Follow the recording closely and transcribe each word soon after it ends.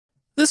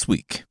This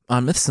week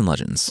on Myths and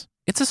Legends,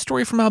 it's a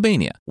story from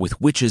Albania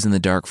with witches in the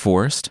dark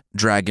forest,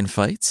 dragon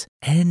fights,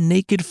 and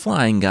naked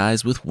flying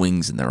guys with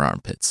wings in their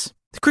armpits.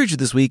 The creature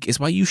this week is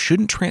why you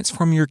shouldn't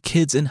transform your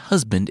kids and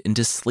husband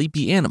into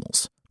sleepy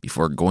animals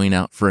before going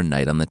out for a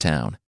night on the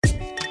town.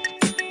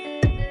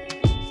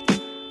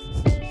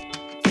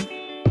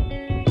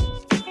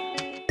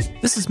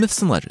 This is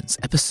Myths and Legends,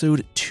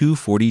 episode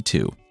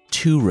 242,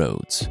 Two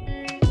Roads.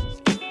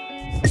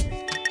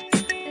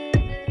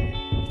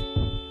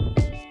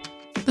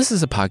 This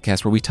is a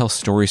podcast where we tell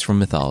stories from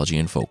mythology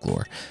and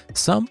folklore.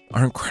 Some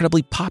are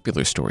incredibly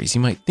popular stories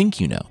you might think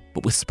you know,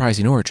 but with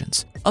surprising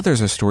origins.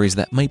 Others are stories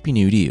that might be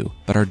new to you,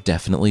 but are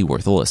definitely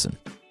worth a listen.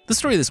 The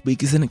story this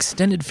week is an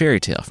extended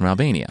fairy tale from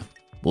Albania.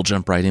 We'll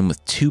jump right in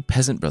with two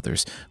peasant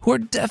brothers who are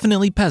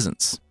definitely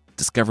peasants,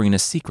 discovering a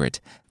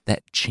secret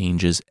that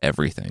changes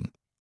everything.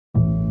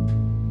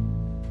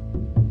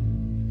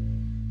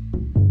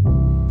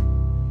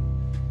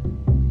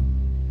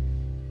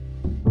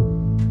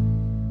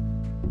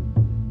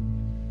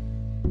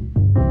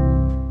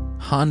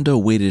 Honda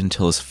waited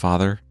until his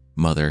father,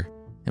 mother,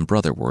 and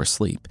brother were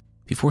asleep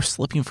before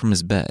slipping from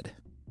his bed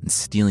and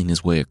stealing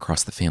his way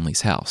across the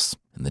family's house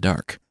in the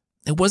dark.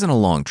 It wasn't a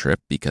long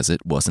trip because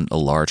it wasn't a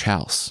large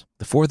house.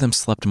 The four of them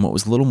slept in what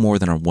was little more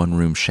than a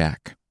one-room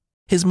shack.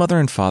 His mother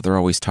and father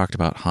always talked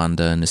about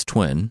Honda and his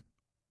twin,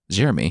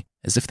 Jeremy,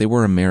 as if they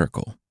were a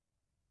miracle.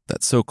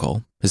 That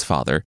Sokol, his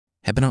father,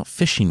 had been out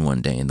fishing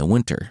one day in the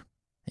winter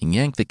and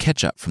yanked the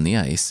ketchup from the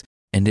ice,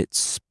 and it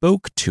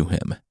spoke to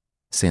him,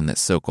 saying that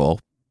Sokol,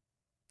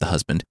 the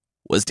husband,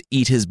 was to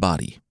eat his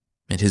body,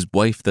 and his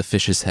wife the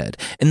fish's head,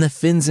 and the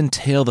fins and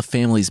tail the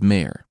family's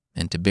mare,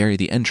 and to bury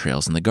the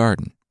entrails in the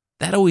garden.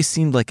 That always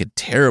seemed like a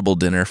terrible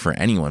dinner for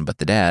anyone but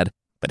the dad,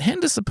 but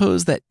Handa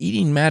supposed that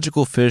eating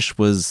magical fish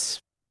was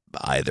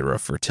either a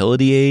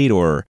fertility aid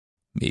or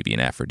maybe an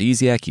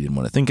aphrodisiac. He didn't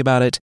want to think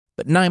about it,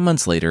 but 9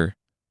 months later,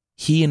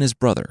 he and his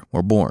brother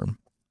were born.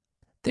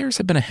 Theirs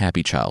had been a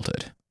happy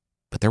childhood,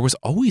 but there was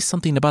always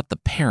something about the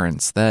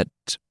parents that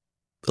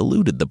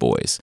eluded the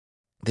boys.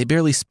 They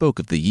barely spoke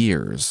of the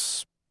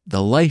years,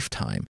 the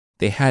lifetime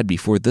they had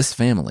before this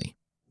family,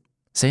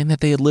 saying that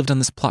they had lived on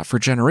this plot for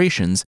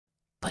generations,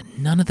 but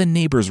none of the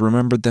neighbors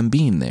remembered them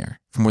being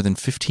there for more than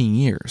 15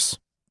 years.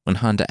 When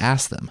Honda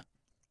asked them,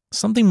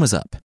 something was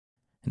up,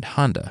 and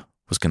Honda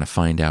was going to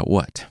find out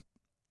what.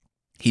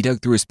 He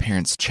dug through his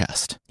parents'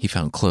 chest. He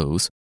found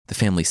clothes, the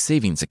family's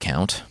savings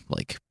account,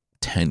 like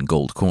 10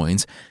 gold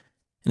coins,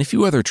 and a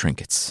few other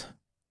trinkets.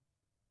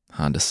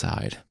 Honda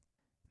sighed.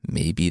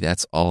 Maybe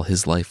that's all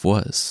his life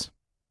was.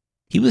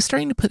 He was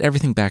starting to put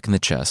everything back in the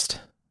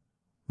chest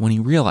when he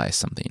realized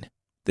something.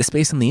 The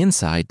space on the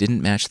inside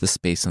didn't match the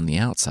space on the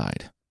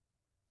outside.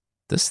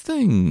 This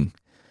thing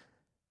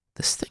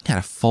had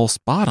a false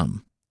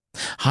bottom.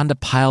 Honda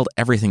piled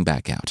everything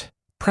back out,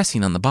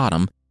 pressing on the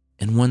bottom,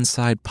 and one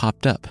side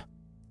popped up.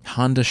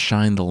 Honda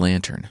shined the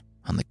lantern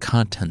on the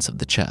contents of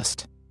the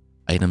chest,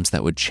 items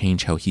that would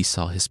change how he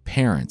saw his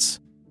parents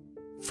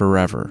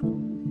forever.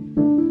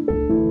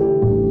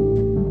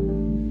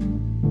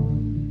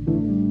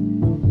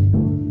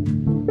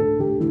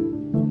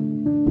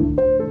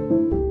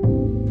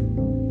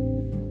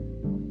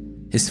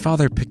 His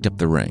father picked up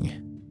the ring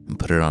and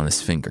put it on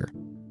his finger.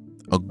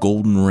 A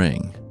golden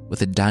ring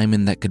with a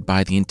diamond that could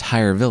buy the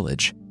entire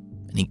village,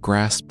 and he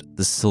grasped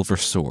the silver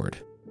sword.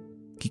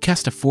 He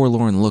cast a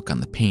forlorn look on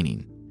the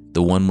painting,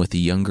 the one with a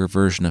younger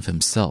version of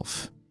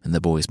himself and the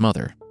boy's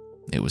mother.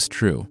 It was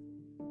true.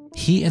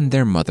 He and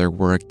their mother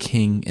were a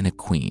king and a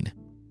queen,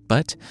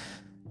 but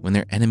when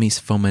their enemies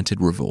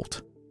fomented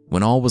revolt,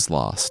 when all was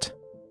lost,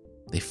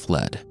 they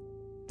fled.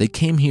 They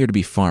came here to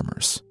be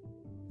farmers.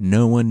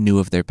 No one knew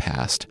of their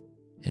past,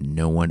 and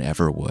no one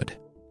ever would.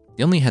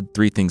 They only had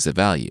 3 things of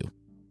value: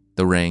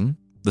 the ring,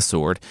 the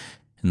sword,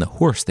 and the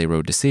horse they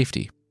rode to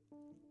safety.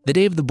 The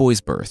day of the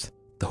boy's birth,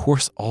 the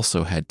horse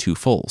also had 2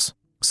 foals.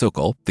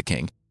 Sokol, the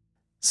king,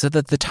 said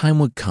that the time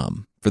would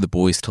come for the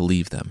boys to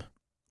leave them.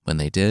 When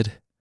they did,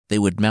 they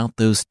would mount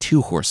those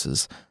 2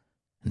 horses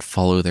and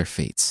follow their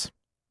fates.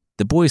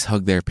 The boys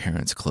hugged their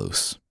parents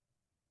close.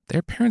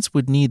 Their parents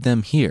would need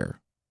them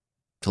here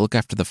to look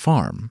after the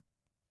farm.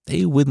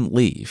 They wouldn't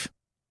leave.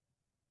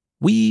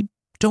 We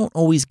don't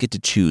always get to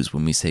choose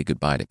when we say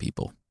goodbye to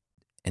people,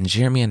 and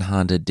Jeremy and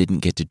Honda didn't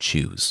get to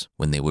choose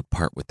when they would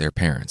part with their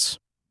parents.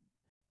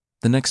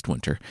 The next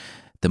winter,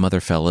 the mother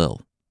fell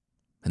ill,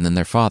 and then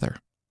their father.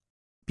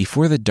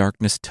 Before the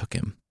darkness took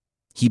him,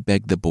 he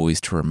begged the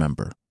boys to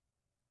remember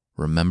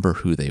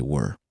who they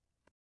were.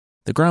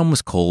 The ground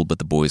was cold, but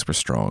the boys were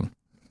strong.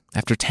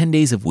 After 10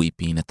 days of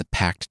weeping at the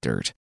packed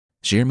dirt,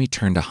 Jeremy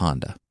turned to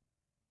Honda.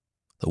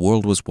 The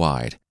world was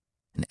wide,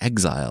 and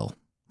exile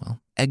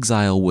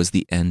was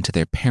the end to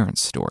their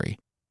parents' story,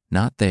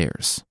 not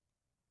theirs.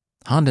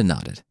 Honda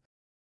nodded.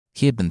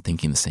 He had been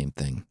thinking the same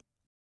thing.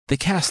 They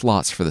cast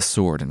lots for the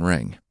sword and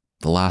ring,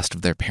 the last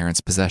of their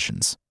parents'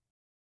 possessions.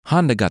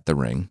 Honda got the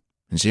ring,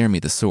 and Jeremy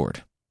the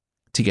sword.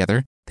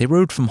 Together, they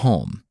rode from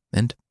home,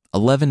 and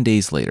 11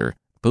 days later,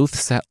 both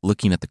sat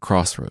looking at the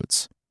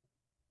crossroads,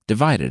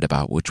 divided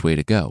about which way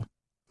to go.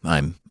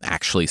 I'm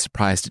actually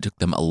surprised it took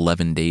them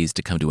 11 days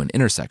to come to an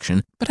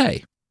intersection, but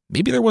hey,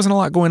 maybe there wasn't a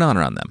lot going on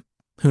around them.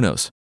 Who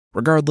knows?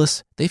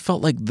 Regardless, they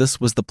felt like this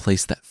was the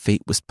place that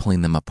fate was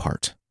pulling them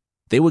apart.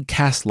 They would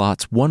cast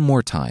lots one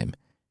more time,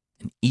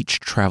 and each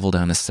travel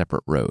down a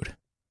separate road.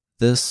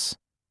 This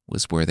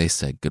was where they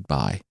said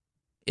goodbye.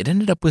 It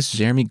ended up with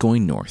Jeremy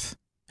going north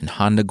and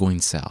Honda going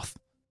south.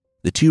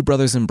 The two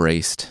brothers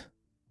embraced,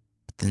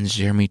 but then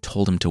Jeremy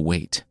told him to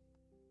wait.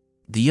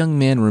 The young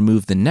man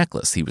removed the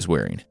necklace he was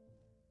wearing,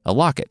 a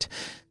locket,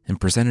 and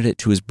presented it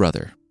to his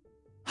brother.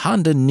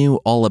 Honda knew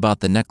all about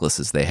the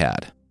necklaces they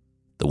had,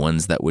 the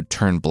ones that would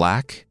turn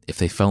black if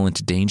they fell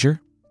into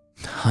danger.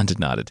 Honda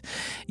nodded.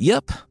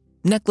 Yep,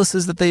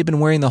 necklaces that they had been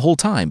wearing the whole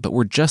time, but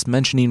were just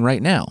mentioning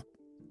right now.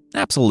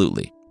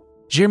 Absolutely.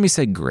 Jeremy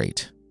said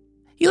great.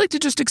 He liked to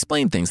just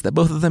explain things that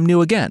both of them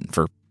knew again,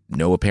 for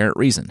no apparent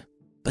reason.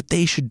 But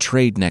they should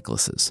trade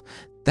necklaces.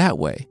 That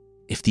way,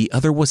 if the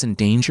other was in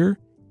danger,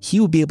 he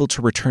would be able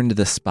to return to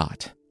the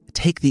spot,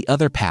 take the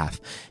other path,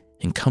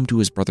 and come to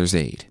his brother's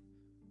aid.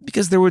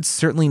 Because there would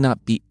certainly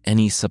not be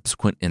any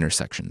subsequent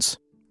intersections.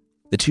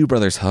 The two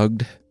brothers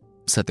hugged,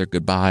 said their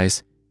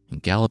goodbyes,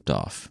 and galloped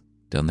off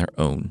down their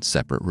own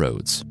separate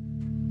roads.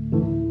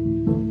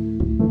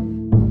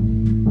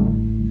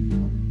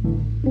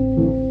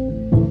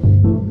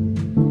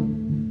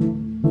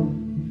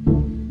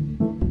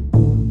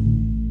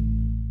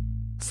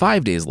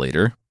 Five days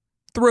later,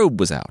 the road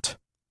was out.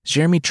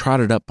 Jeremy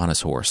trotted up on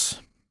his horse.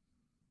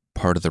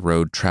 Part of the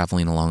road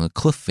traveling along a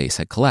cliff face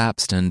had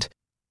collapsed, and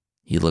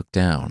he looked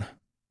down,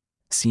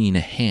 seeing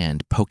a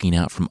hand poking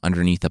out from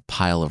underneath a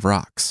pile of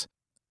rocks.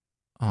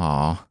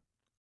 Aw.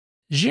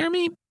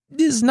 Jeremy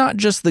is not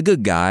just the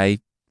good guy,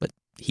 but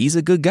he's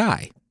a good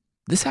guy.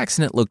 This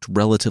accident looked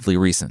relatively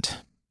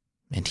recent,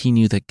 and he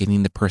knew that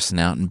getting the person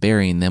out and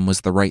burying them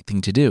was the right thing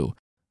to do,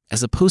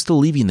 as opposed to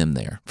leaving them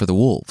there for the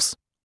wolves.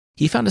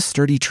 He found a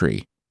sturdy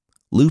tree,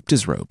 looped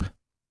his rope,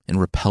 and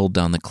rappelled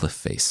down the cliff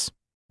face.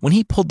 When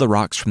he pulled the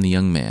rocks from the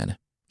young man,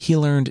 he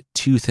learned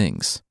two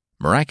things.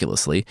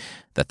 Miraculously,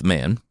 that the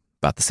man,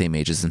 about the same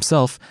age as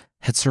himself,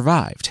 had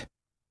survived.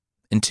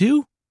 And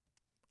two,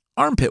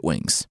 armpit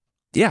wings.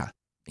 Yeah,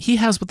 he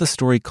has what the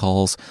story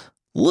calls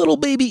little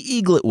baby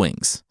eaglet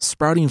wings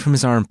sprouting from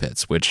his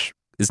armpits, which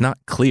is not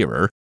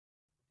clearer.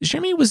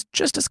 Jeremy was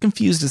just as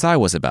confused as I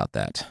was about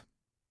that.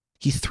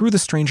 He threw the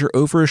stranger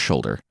over his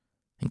shoulder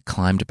and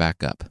climbed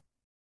back up.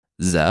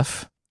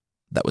 Zeph,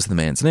 that was the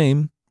man's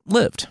name,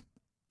 lived.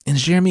 And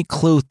Jeremy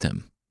clothed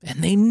him,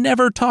 and they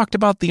never talked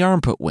about the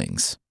armpit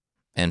wings.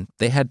 And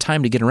they had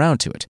time to get around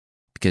to it,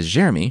 because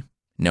Jeremy,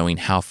 knowing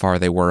how far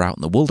they were out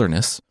in the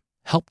wilderness,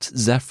 helped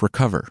Zeph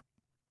recover.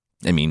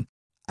 I mean,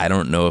 I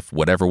don't know if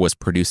whatever was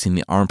producing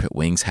the armpit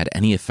wings had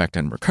any effect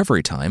on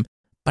recovery time,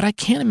 but I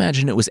can't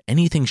imagine it was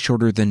anything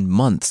shorter than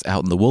months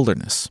out in the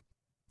wilderness.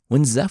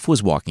 When Zeph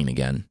was walking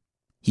again,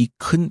 he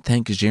couldn't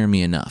thank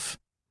Jeremy enough,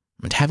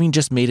 and having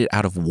just made it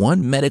out of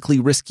one medically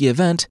risky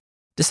event,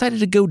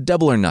 decided to go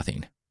double or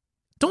nothing.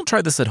 Don't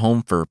try this at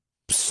home for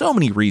so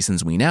many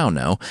reasons we now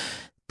know,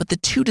 but the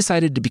two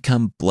decided to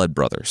become blood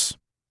brothers.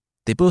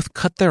 They both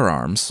cut their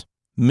arms,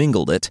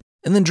 mingled it,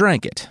 and then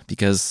drank it,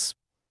 because,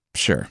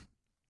 sure.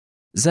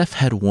 Zeph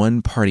had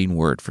one parting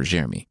word for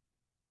Jeremy.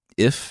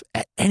 If,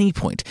 at any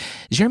point,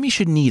 Jeremy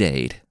should need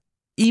aid,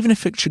 even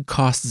if it should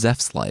cost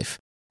Zeph's life,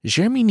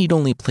 Jeremy need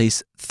only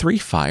place 3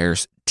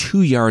 fires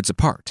 2 yards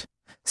apart,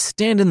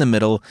 stand in the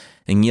middle,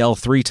 and yell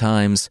 3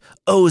 times,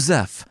 "Oh,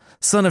 Zeph,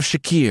 son of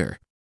Shakir,"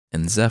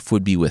 and Zeph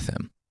would be with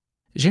him.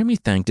 Jeremy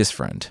thanked his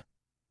friend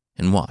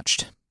and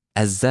watched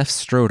as Zeph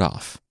strode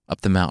off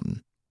up the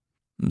mountain.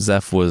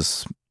 Zeph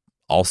was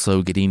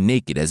also getting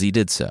naked as he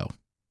did so.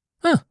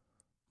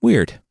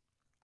 Weird.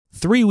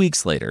 3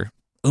 weeks later,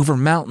 over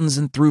mountains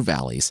and through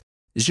valleys,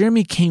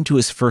 Jeremy came to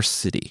his first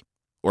city,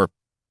 or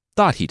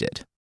thought he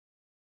did.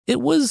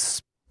 It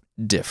was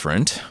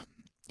different.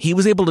 He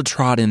was able to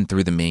trot in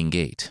through the main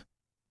gate.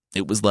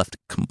 It was left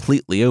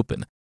completely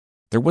open.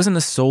 There wasn't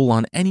a soul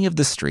on any of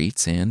the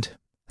streets, and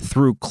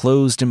through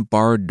closed and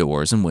barred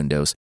doors and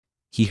windows,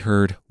 he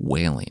heard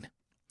wailing.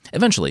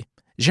 Eventually,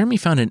 Jeremy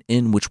found an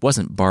inn which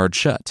wasn't barred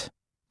shut.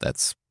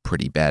 That's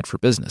pretty bad for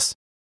business.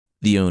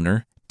 The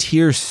owner,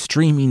 tears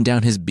streaming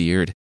down his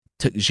beard,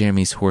 took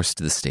Jeremy's horse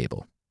to the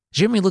stable.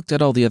 Jeremy looked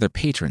at all the other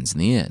patrons in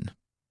the inn,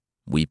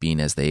 weeping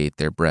as they ate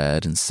their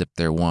bread and sipped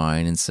their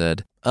wine, and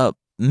said,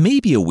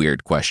 maybe a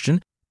weird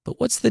question, but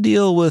what's the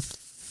deal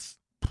with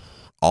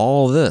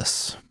all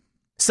this?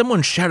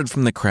 Someone shouted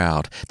from the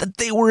crowd that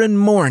they were in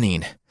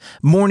mourning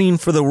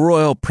for the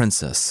royal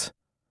princess,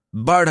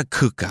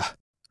 Bardakuka,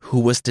 who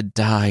was to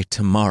die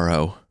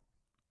tomorrow.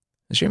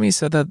 Jeremy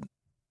said that,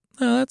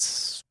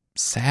 that's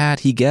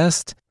sad, he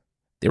guessed.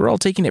 They were all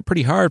taking it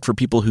pretty hard for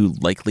people who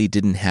likely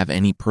didn't have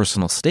any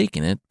personal stake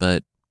in it,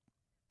 but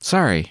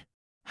sorry,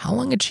 how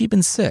long had she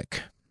been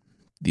sick?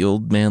 The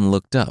old man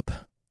looked up,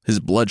 his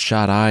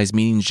bloodshot eyes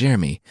meeting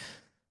Jeremy.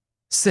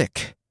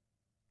 Sick.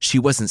 She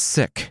wasn't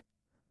sick.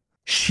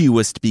 She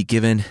was to be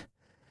given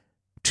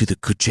to the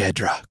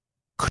Kuchedra.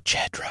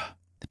 Kuchedra,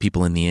 the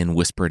people in the inn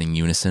whispered in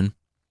unison.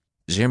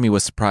 Jeremy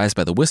was surprised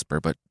by the whisper,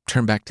 but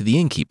turned back to the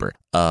innkeeper.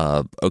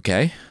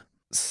 Okay.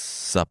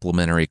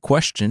 Supplementary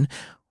question.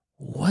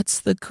 What's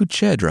the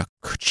Kuchedra?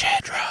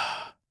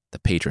 Kuchedra. The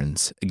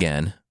patrons,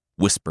 again,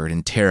 whispered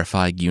in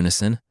terrified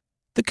unison.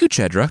 The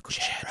Kuchedra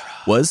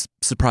was,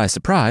 surprise,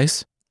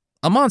 surprise,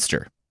 a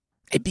monster.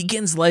 It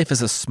begins life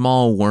as a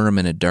small worm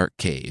in a dark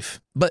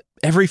cave, but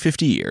every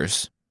 50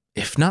 years,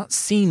 if not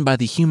seen by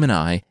the human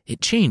eye,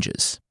 it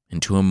changes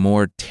into a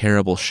more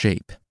terrible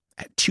shape.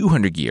 At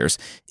 200 years,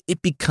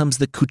 it becomes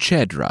the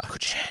Kuchedra.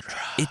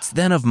 It's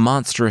then of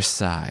monstrous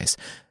size,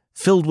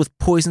 filled with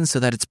poison so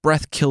that its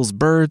breath kills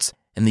birds,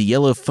 and the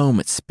yellow foam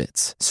it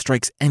spits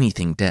strikes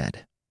anything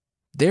dead.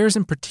 Theirs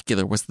in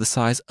particular was the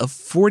size of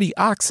 40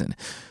 oxen.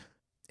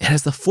 It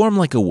has the form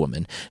like a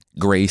woman,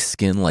 gray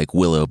skin like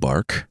willow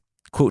bark,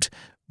 quote,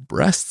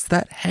 breasts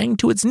that hang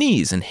to its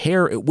knees and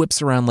hair it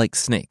whips around like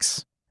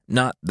snakes.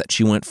 Not that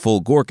she went full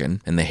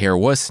Gorgon and the hair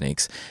was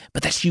snakes,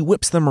 but that she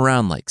whips them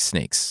around like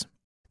snakes.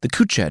 The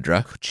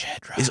Kuchedra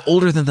is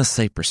older than the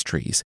cypress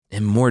trees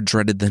and more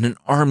dreaded than an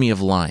army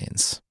of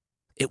lions.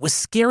 It was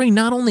scary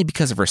not only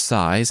because of her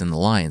size and the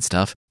lion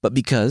stuff, but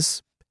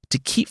because, to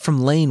keep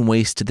from laying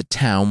waste to the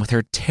town with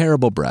her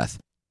terrible breath,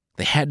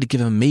 they had to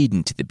give a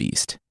maiden to the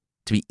beast,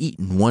 to be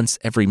eaten once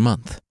every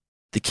month.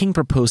 The king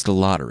proposed a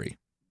lottery,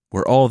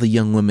 where all the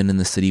young women in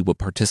the city would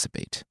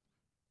participate,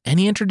 and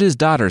he entered his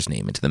daughter's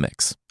name into the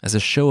mix as a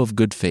show of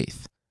good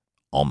faith.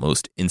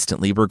 Almost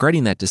instantly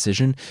regretting that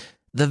decision,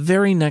 the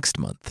very next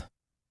month,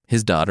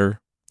 his daughter,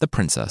 the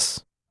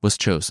princess, was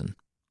chosen.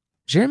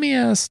 Jeremy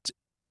asked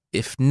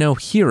if no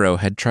hero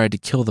had tried to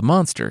kill the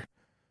monster.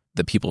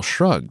 The people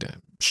shrugged.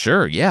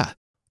 Sure, yeah.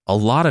 A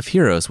lot of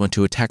heroes went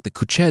to attack the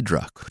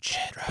Kuchedra,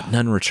 but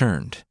none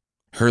returned.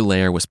 Her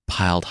lair was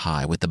piled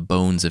high with the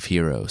bones of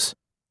heroes.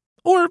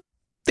 Or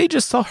they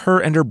just saw her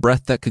and her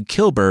breath that could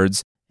kill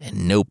birds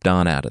and noped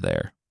on out of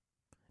there.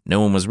 No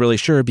one was really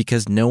sure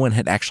because no one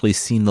had actually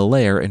seen the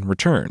lair and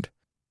returned.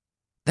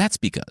 That's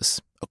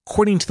because,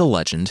 according to the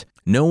legend,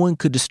 no one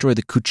could destroy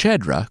the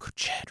Kuchedra,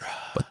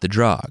 but the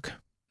Drog.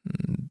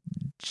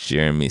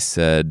 Jeremy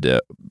said,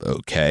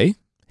 okay,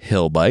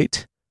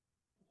 Hillbite.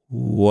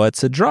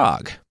 What's a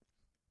Drog?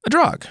 A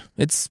Drog.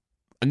 It's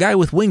a guy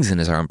with wings in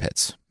his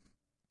armpits.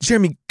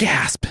 Jeremy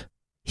gasped.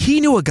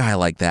 He knew a guy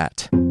like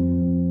that.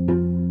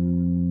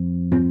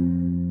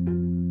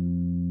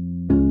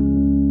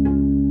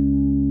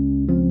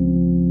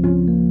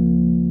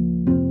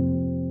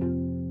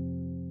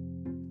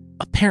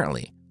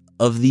 Apparently,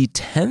 of the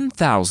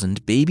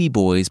 10,000 baby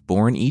boys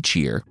born each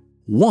year,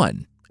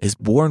 one is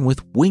born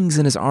with wings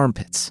in his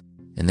armpits,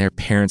 and their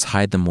parents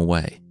hide them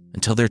away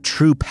until their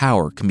true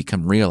power can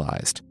become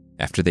realized.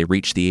 After they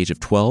reach the age of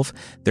 12,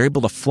 they're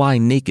able to fly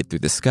naked through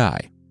the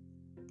sky,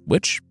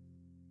 which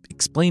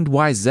explained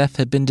why Zeph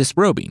had been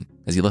disrobing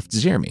as he left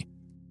Jeremy.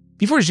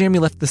 Before Jeremy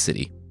left the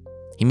city,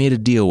 he made a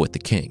deal with the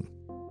king.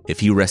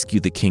 If he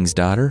rescued the king's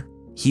daughter,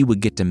 he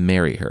would get to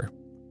marry her.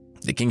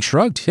 The king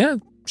shrugged. Yeah,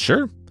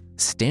 sure.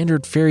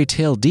 Standard fairy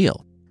tale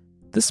deal.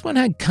 This one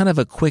had kind of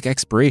a quick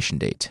expiration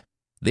date.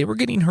 They were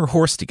getting her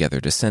horse together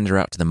to send her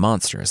out to the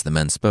monster as the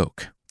men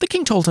spoke. The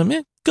king told him,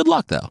 good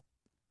luck though.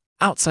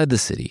 Outside the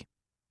city,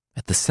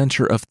 at the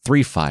center of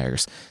 3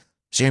 fires,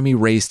 Jeremy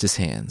raised his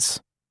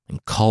hands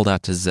and called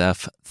out to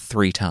Zeph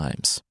 3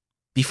 times.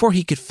 Before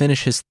he could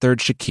finish his 3rd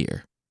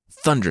Shakir,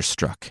 thunder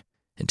struck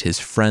and his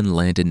friend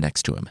landed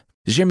next to him.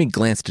 Jeremy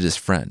glanced at his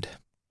friend.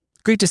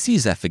 Great to see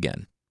Zeph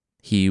again.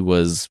 He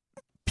was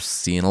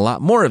seeing a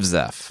lot more of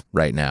Zeph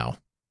right now.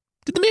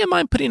 Did the man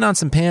mind putting on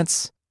some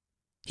pants?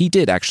 He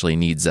did actually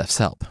need Zeph's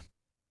help.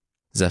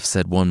 Zeph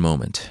said one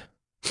moment.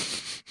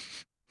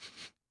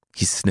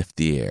 He sniffed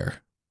the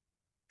air.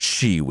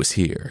 She was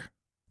here.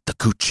 The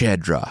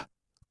Kuchedra.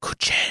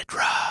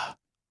 Kuchedra.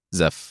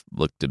 Zeph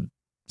looked at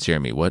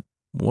Jeremy. What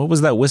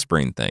was that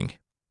whispering thing?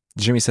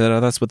 Jeremy said,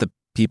 that's what the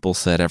people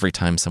said every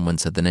time someone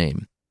said the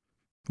name.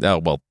 Oh,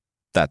 well,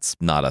 that's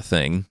not a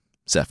thing,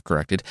 Zeph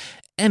corrected.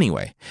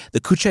 Anyway,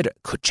 the Kuchedra...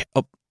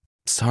 Oh,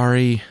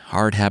 sorry,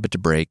 hard habit to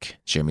break,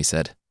 Jeremy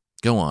said.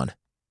 Go on.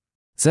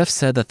 Zeph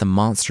said that the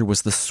monster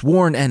was the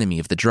sworn enemy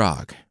of the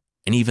Drog,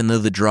 and even though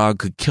the Drog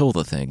could kill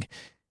the thing,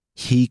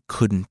 he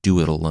couldn't do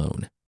it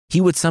alone.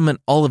 He would summon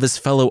all of his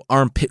fellow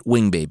armpit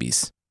wing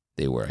babies.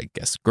 They were, I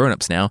guess,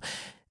 grown-ups now,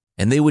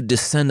 and they would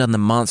descend on the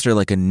monster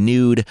like a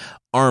nude,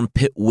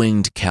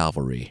 armpit-winged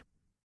cavalry.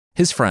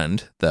 His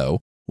friend, though,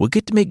 would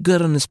get to make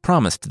good on his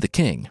promise to the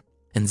king,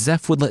 and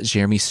Zeph would let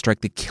Jeremy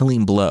strike the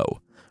killing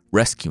blow,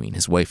 rescuing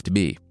his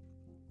wife-to-be.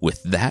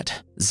 With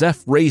that,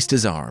 Zeph raised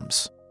his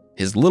arms.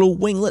 His little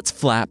winglets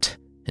flapped,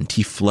 and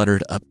he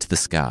fluttered up to the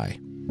sky.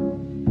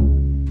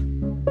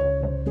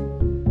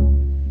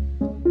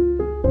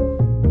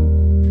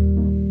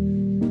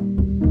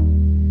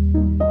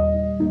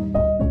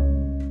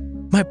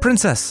 My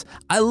princess,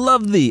 I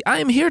love thee. I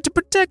am here to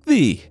protect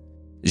thee.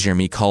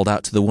 Jeremy called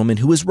out to the woman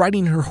who was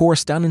riding her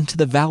horse down into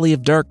the Valley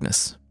of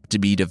Darkness to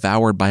be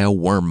devoured by a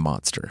worm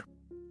monster.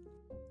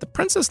 The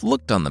princess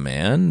looked on the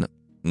man.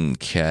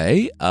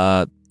 Okay,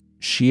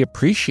 she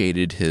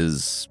appreciated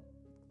his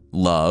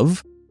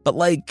love, but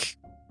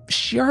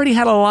she already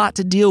had a lot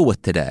to deal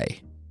with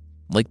today,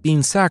 like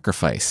being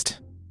sacrificed.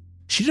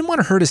 She didn't want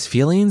to hurt his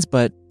feelings,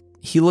 but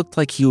he looked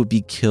like he would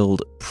be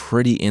killed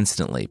pretty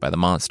instantly by the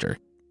monster.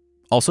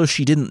 Also,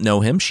 she didn't know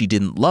him, she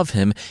didn't love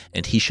him,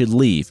 and he should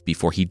leave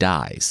before he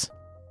dies.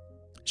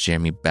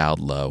 Jeremy bowed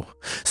low,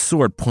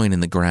 sword point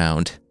in the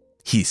ground.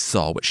 He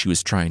saw what she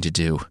was trying to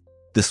do.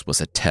 This was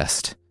a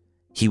test.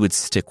 He would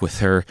stick with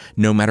her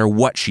no matter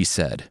what she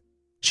said.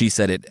 She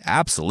said it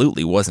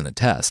absolutely wasn't a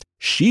test.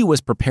 She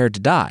was prepared to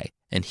die,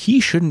 and he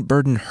shouldn't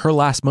burden her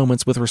last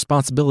moments with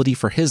responsibility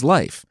for his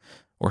life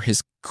or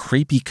his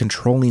creepy,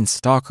 controlling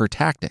stalker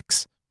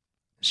tactics.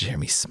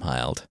 Jeremy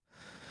smiled.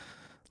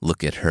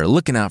 Look at her,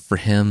 looking out for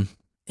him,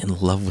 in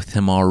love with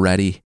him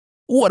already.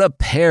 What a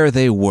pair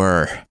they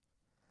were.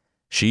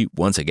 She,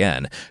 once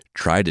again,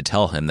 tried to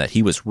tell him that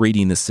he was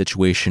reading the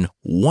situation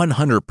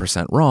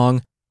 100%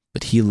 wrong,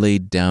 but he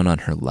laid down on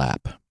her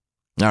lap.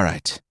 All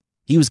right,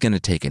 he was going to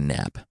take a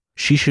nap.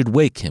 She should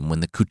wake him when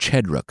the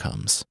Kuchedra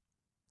comes.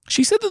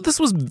 She said that this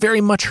was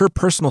very much her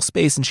personal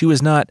space and she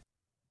was not...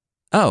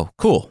 Oh,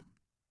 cool.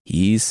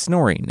 He's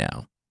snoring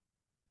now.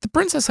 The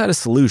princess had a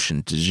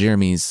solution to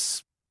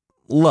Jeremy's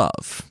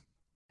love.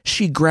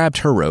 She grabbed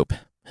her rope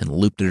and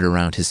looped it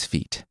around his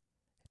feet,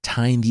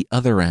 tying the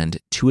other end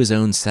to his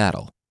own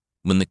saddle.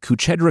 When the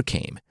Kuchedra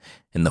came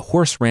and the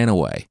horse ran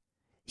away,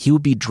 he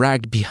would be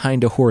dragged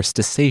behind a horse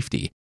to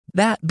safety,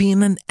 that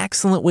being an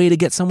excellent way to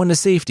get someone to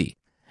safety,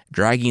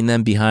 dragging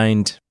them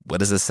behind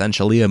what is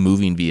essentially a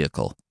moving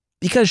vehicle.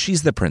 Because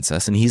she's the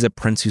princess and he's a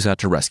prince who's out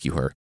to rescue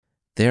her,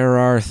 there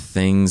are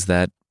things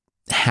that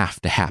have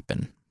to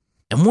happen.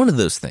 And one of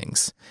those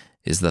things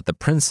is that the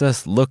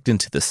princess looked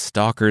into the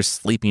stalker's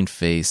sleeping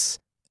face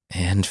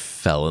and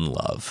fell in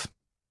love.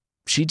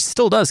 She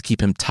still does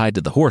keep him tied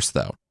to the horse,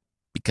 though,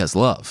 because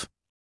love.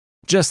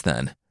 Just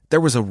then,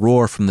 there was a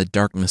roar from the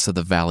darkness of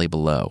the valley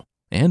below,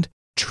 and,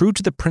 true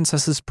to the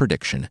princess's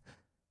prediction,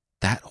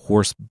 that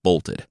horse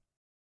bolted.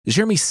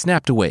 Jeremy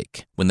snapped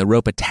awake when the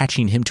rope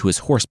attaching him to his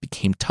horse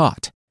became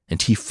taut,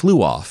 and he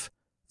flew off,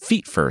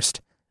 feet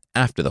first,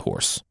 after the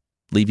horse,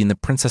 leaving the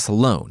princess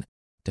alone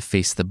to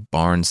face the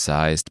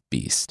barn-sized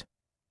beast.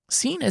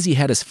 Seeing as he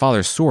had his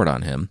father's sword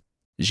on him,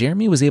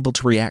 Jeremy was able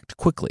to react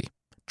quickly,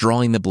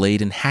 drawing the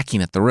blade and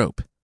hacking at the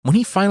rope. When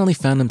he finally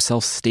found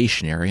himself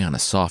stationary on a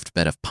soft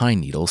bed of pine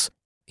needles,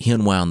 he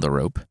unwound the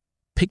rope,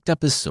 picked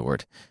up his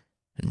sword,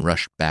 and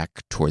rushed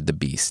back toward the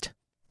beast.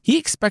 He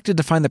expected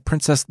to find the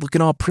princess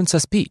looking all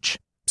Princess Peach,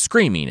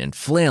 screaming and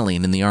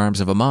flailing in the arms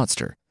of a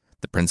monster.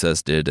 The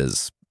princess did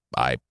as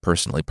I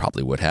personally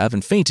probably would have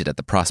and fainted at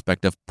the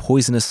prospect of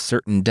poisonous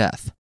certain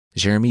death.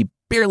 Jeremy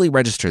barely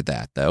registered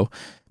that, though,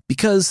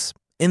 because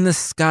in the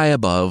sky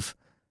above,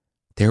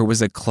 there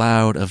was a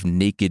cloud of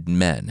naked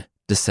men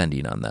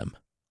descending on them.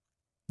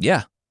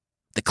 Yeah,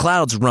 the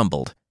clouds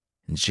rumbled,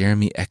 and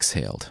Jeremy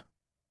exhaled.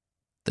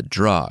 The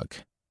Draug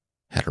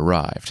had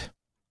arrived.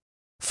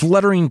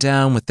 Fluttering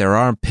down with their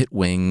armpit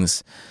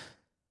wings,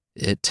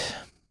 it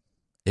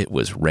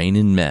was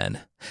raining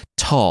men.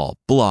 Tall,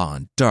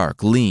 blonde,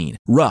 dark, lean,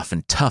 rough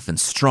and tough and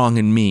strong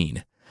and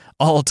mean.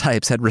 All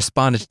types had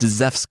responded to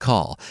Zeph's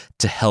call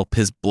to help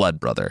his blood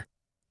brother.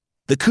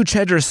 The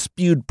Kuchedra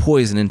spewed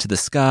poison into the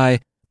sky,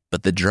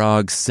 but the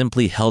Draug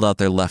simply held out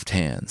their left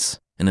hands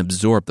and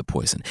absorbed the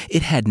poison.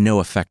 It had no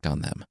effect on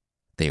them.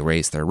 They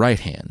raised their right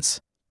hands,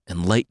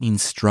 and lightning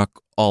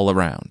struck all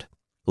around.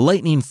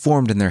 Lightning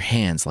formed in their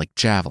hands like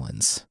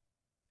javelins,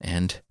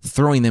 and,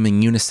 throwing them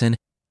in unison,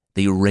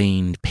 they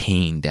rained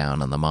pain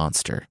down on the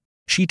monster.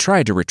 She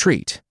tried to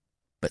retreat,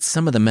 but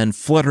some of the men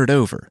fluttered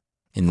over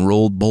and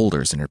rolled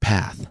boulders in her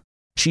path.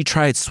 She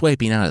tried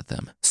swiping out at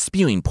them,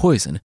 spewing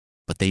poison,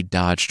 but they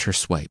dodged her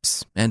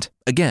swipes and,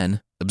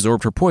 again,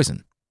 absorbed her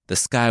poison. The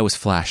sky was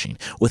flashing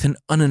with an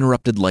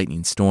uninterrupted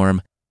lightning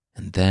storm,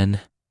 and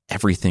then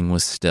everything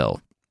was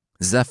still.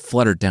 Zeph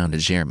fluttered down to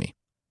Jeremy.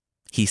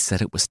 He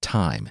said it was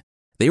time.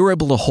 They were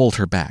able to hold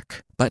her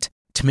back, but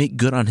to make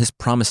good on his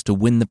promise to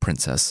win the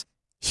princess,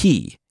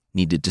 he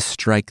needed to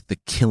strike the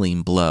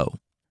killing blow.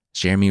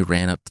 Jeremy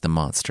ran up to the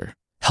monster,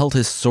 held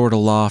his sword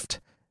aloft,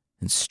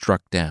 and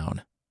struck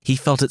down. He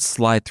felt it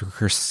slide through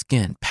her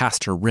skin,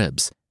 past her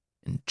ribs,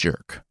 and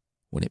jerk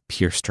when it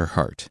pierced her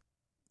heart.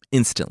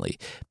 Instantly,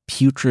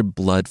 putrid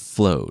blood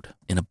flowed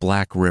in a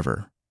black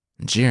river,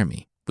 and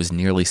Jeremy was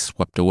nearly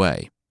swept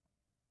away.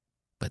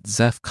 But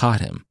Zeph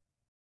caught him.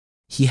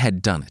 He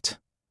had done it.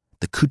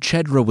 The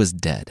Kuchedra was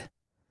dead.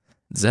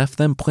 Zeph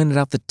then pointed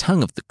out the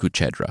tongue of the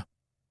Kuchedra,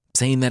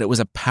 saying that it was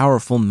a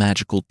powerful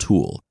magical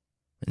tool,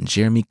 and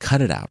Jeremy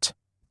cut it out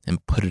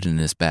and put it in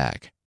his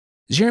bag.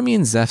 Jeremy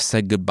and Zeph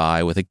said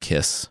goodbye with a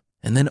kiss,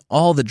 and then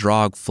all the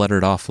Draug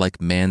fluttered off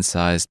like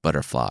man-sized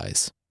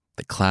butterflies,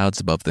 the clouds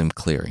above them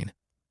clearing.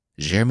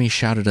 Jeremy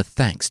shouted a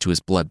thanks to his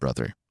blood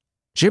brother.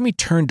 Jeremy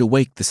turned to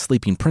wake the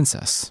sleeping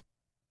princess,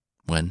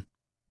 when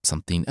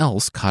something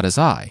else caught his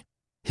eye.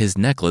 His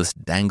necklace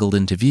dangled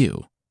into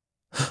view.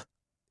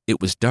 It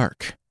was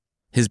dark.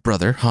 His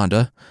brother,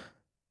 Honda,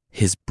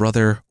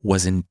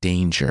 was in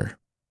danger.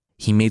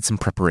 He made some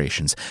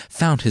preparations,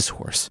 found his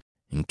horse,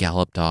 and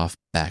galloped off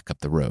back up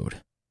the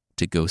road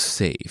to go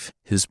save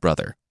his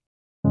brother.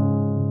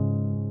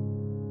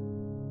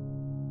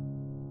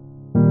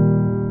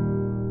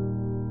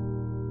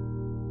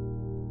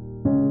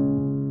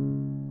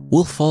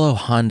 We'll follow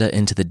Honda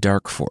into the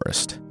dark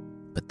forest,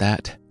 but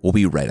that will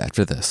be right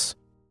after this.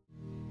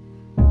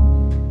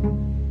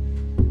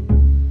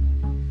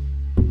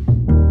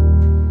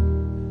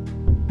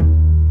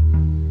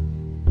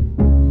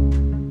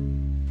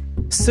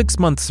 Six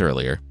months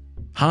earlier,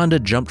 Honda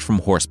jumped from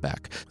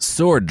horseback,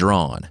 sword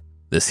drawn.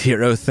 This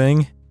hero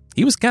thing,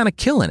 he was kind of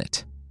killing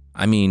it.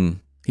 I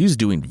mean, he was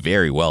doing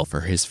very well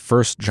for his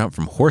first jump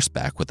from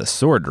horseback with a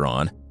sword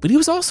drawn, but he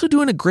was also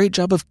doing a great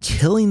job of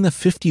killing the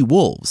 50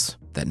 wolves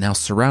that now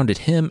surrounded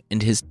him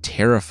and his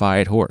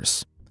terrified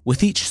horse.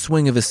 With each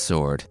swing of his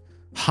sword,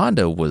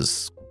 Honda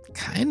was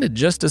kind of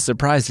just as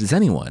surprised as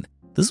anyone.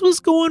 This was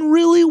going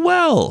really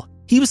well.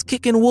 He was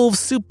kicking wolves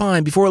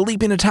supine before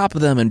leaping atop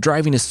of them and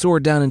driving his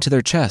sword down into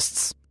their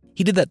chests.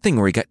 He did that thing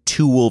where he got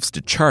two wolves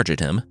to charge at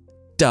him,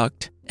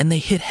 ducked, and they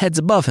hit heads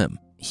above him.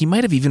 He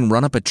might have even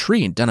run up a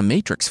tree and done a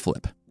matrix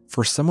flip.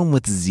 For someone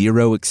with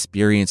zero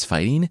experience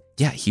fighting,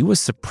 yeah, he was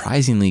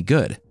surprisingly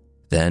good.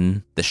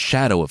 Then the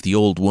shadow of the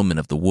old woman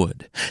of the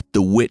wood,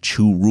 the witch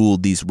who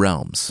ruled these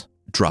realms,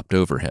 dropped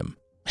over him.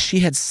 She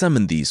had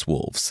summoned these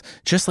wolves,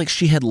 just like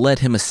she had led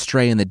him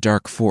astray in the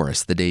dark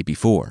forest the day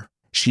before.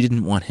 She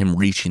didn't want him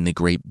reaching the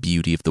great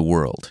beauty of the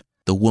world,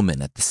 the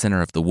woman at the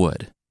center of the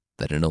wood,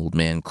 that an old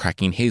man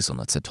cracking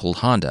hazelnuts had told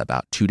Honda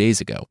about 2 days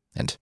ago,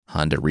 and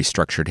Honda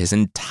restructured his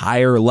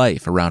entire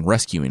life around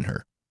rescuing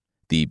her.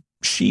 The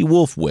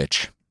she-wolf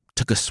witch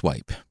took a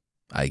swipe,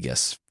 I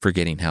guess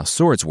forgetting how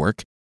swords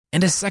work,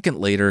 and a second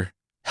later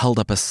held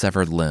up a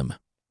severed limb.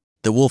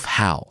 The wolf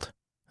howled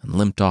and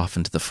limped off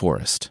into the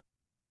forest.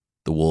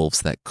 The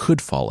wolves that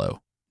could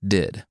follow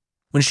did.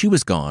 When she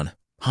was gone,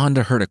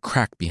 Honda heard a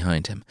crack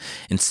behind him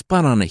and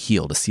spun on a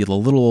heel to see the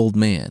little old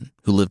man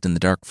who lived in the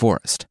dark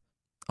forest,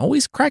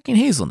 always cracking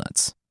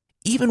hazelnuts,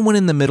 even when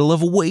in the middle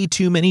of way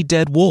too many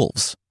dead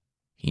wolves.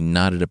 He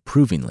nodded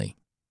approvingly.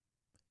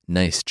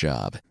 "Nice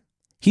job,"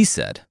 he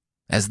said,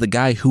 as the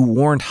guy who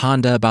warned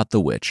Honda about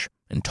the witch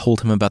and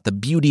told him about the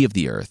beauty of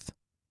the earth,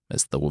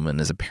 as the woman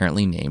is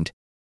apparently named,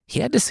 he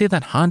had to say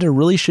that Honda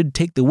really should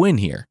take the win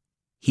here.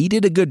 He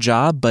did a good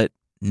job, but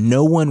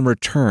no one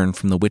returned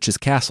from the witch's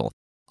castle.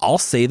 I'll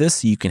say this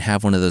so you can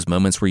have one of those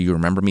moments where you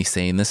remember me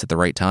saying this at the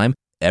right time.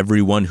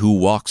 Everyone who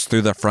walks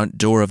through the front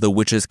door of the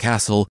witch's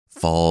castle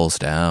falls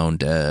down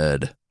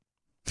dead.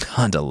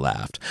 Honda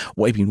laughed,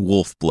 wiping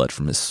wolf blood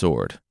from his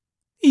sword.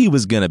 He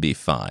was gonna be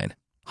fine.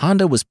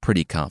 Honda was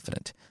pretty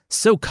confident,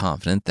 so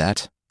confident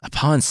that,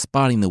 upon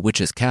spotting the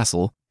witch's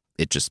castle,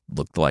 it just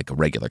looked like a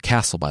regular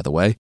castle, by the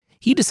way,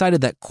 he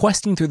decided that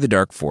questing through the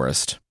dark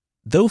forest,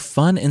 though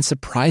fun and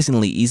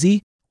surprisingly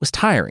easy, was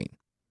tiring,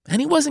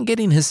 and he wasn't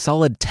getting his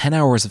solid 10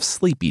 hours of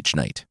sleep each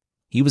night.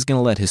 He was going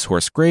to let his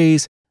horse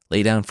graze,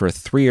 lay down for a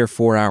 3 or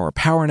 4 hour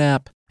power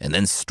nap, and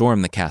then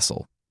storm the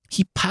castle.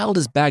 He piled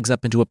his bags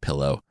up into a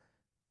pillow,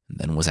 and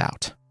then was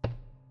out.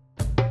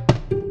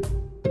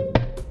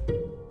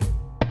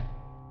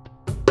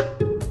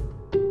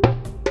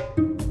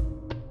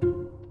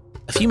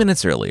 A few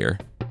minutes earlier,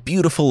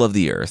 Beautiful of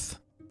the Earth,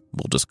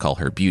 we'll just call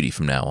her Beauty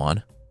from now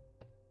on,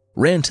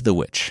 ran to the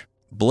witch,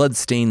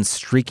 bloodstains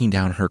streaking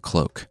down her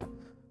cloak.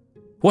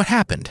 What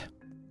happened?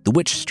 The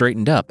witch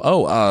straightened up.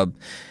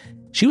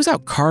 She was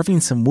out carving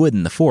some wood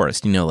in the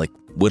forest, like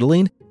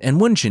whittling,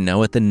 and wouldn't you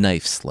know it, the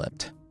knife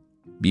slipped.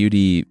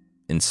 Beauty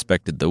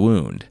inspected the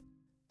wound.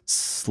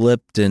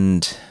 Slipped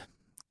and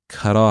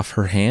cut off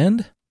her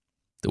hand?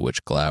 The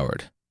witch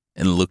glowered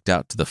and looked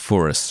out to the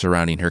forest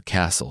surrounding her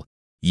castle.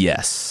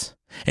 Yes,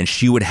 and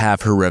she would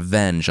have her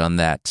revenge on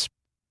that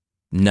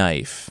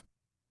knife.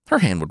 Her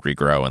hand would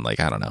regrow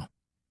in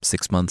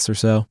 6 months or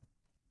so.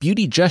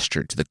 Beauty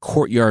gestured to the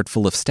courtyard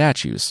full of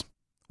statues.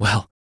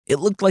 Well, it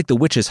looked like the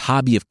witch's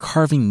hobby of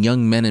carving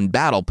young men in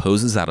battle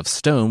poses out of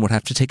stone would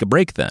have to take a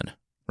break then,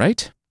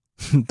 right?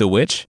 The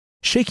witch,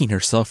 shaking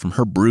herself from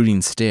her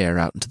brooding stare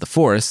out into the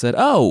forest, said,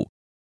 "Oh,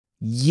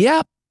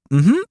 yep,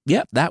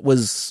 that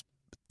was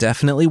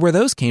definitely where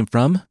those came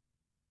from."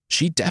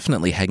 She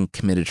definitely hadn't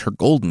committed her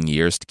golden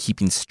years to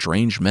keeping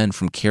strange men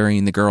from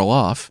carrying the girl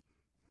off.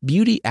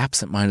 Beauty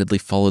absentmindedly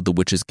followed the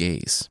witch's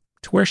gaze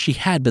to where she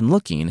had been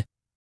looking,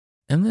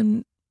 and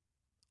then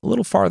a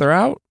little farther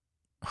out,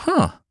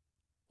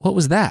 what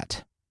was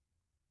that?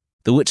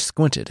 The witch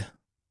squinted.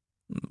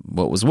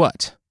 What was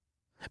what?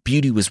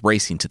 Beauty was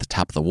racing to the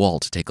top of the wall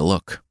to take a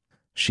look.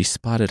 She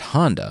spotted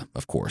Honda,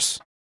 of course,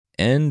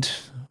 and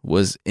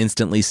was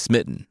instantly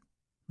smitten.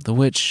 The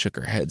witch shook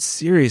her head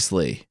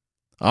seriously.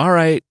 All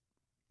right.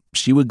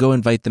 She would go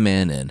invite the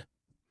man in.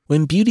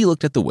 When Beauty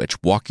looked at the witch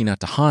walking out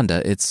to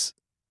Honda, it's,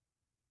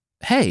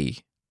 "Hey,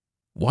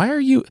 why are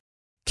you...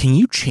 Can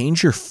you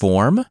change your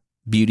form?"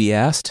 Beauty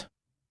asked.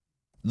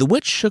 The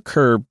witch shook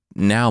her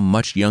now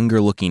much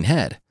younger-looking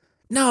head.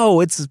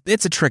 "No, it's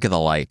a trick of the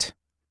light."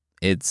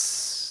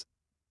 "It's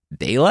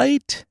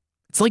daylight?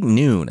 It's like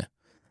noon,"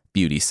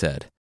 Beauty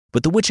said.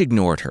 But the witch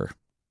ignored her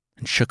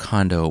and shook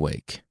Honda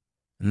awake,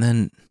 and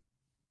then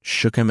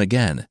shook him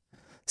again.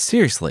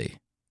 Seriously,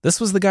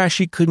 this was the guy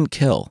she couldn't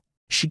kill.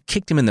 She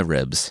kicked him in the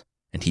ribs,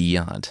 and he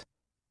yawned.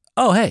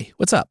 Oh, hey,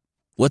 what's up?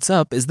 What's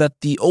up is that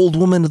the old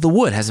woman of the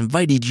wood has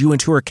invited you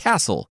into her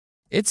castle.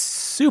 It's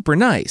super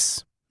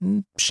nice.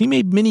 She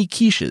made mini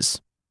quiches,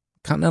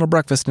 continental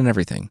breakfast and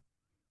everything.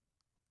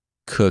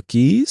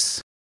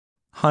 Cookies?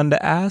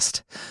 Honda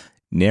asked,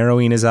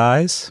 narrowing his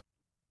eyes.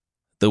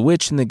 The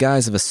witch in the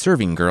guise of a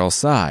serving girl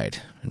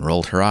sighed and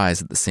rolled her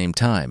eyes at the same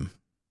time.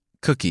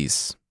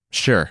 Cookies,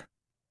 sure.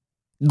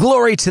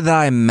 Glory to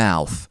thy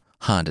mouth,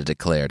 Honda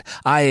declared.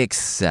 I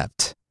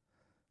accept.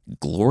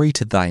 Glory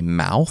to thy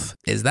mouth?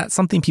 Is that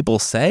something people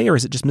say, or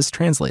is it just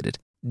mistranslated?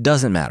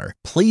 Doesn't matter.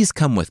 Please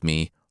come with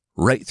me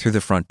right through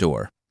the front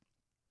door.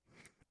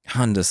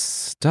 Honda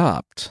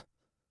stopped.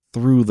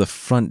 Through the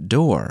front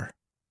door.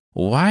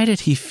 Why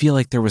did he feel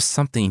like there was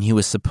something he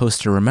was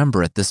supposed to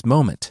remember at this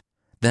moment?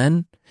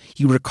 Then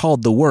he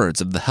recalled the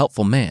words of the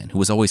helpful man who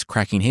was always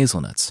cracking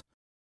hazelnuts.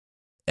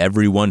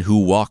 Everyone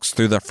who walks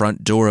through the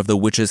front door of the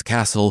witch's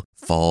castle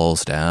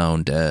falls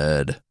down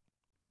dead.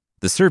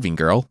 The serving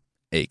girl,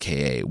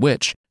 aka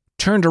witch,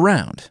 turned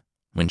around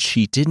when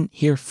she didn't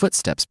hear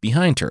footsteps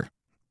behind her.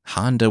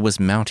 Honda was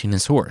mounting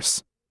his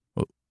horse.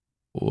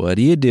 What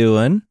are you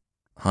doing?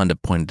 Honda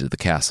pointed to the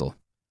castle.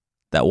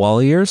 That wall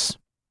of yours?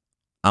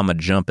 I'ma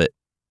jump it.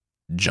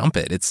 Jump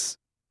it?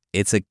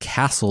 It's a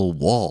castle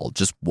wall.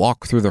 Just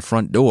walk through the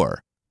front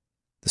door.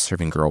 The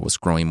serving girl was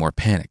growing more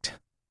panicked.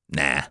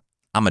 Nah,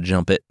 I'ma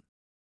jump it.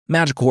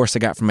 Magical horse I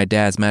got from my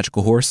dad's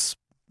magical horse,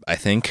 I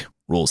think.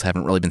 Rules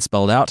haven't really been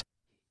spelled out.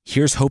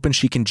 Here's hoping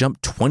she can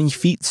jump 20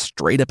 feet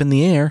straight up in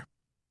the air.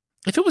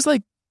 If it was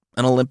like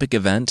an Olympic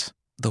event,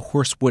 the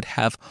horse would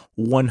have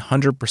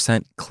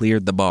 100%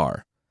 cleared the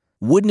bar.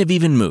 Wouldn't have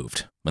even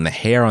moved when the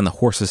hair on the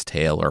horse's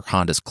tail or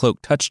Honda's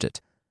cloak touched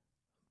it.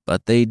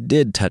 But they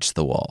did touch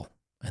the wall,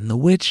 and the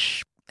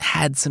witch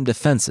had some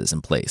defenses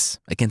in place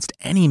against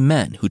any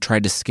men who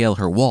tried to scale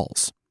her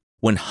walls.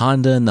 When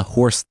Honda and the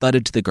horse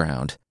thudded to the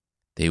ground,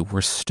 they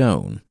were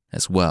stone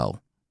as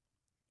well.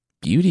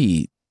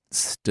 Beauty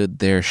stood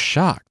there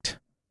shocked.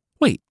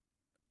 Wait,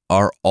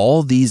 are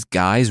all these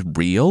guys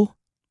real?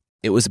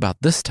 It was about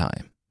this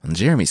time on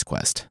Jeremy's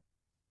quest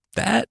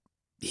that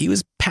he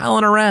was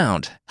palling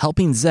around,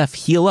 helping Zeph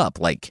heal up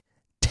like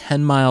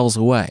 10 miles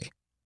away.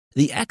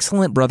 The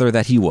excellent brother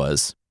that he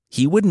was,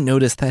 he wouldn't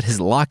notice that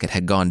his locket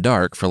had gone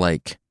dark for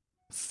like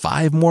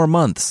 5 more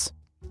months.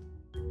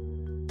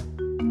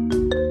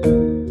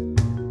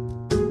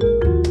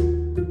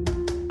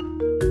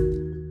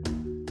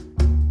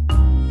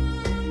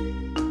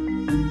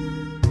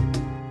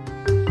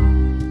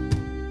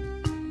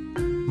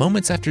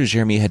 Moments after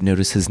Jeremy had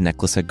noticed his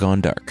necklace had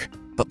gone dark,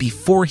 but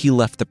before he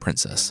left the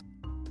princess,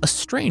 a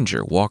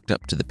stranger walked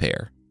up to the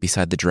pair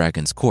beside the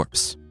dragon's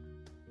corpse.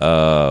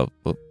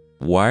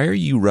 Why are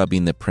you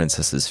rubbing the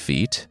princess's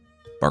feet?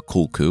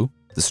 Barkulku,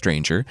 the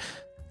stranger,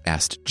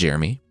 asked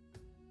Jeremy.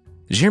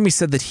 Jeremy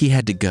said that he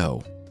had to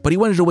go, but he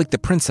wanted to wake the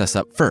princess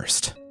up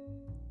first.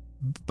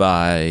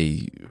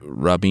 By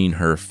rubbing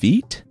her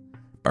feet?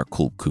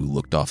 Barkulku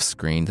looked off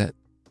screen.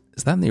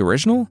 Is that in the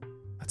original?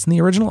 That's in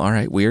the original? All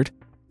right, weird.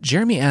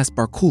 Jeremy asked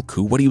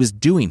Barkulku what he was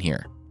doing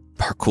here.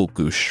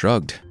 Barkulku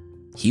shrugged.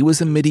 He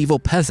was a medieval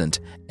peasant,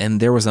 and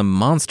there was a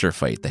monster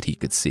fight that he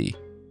could see.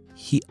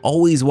 He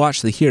always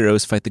watched the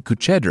heroes fight the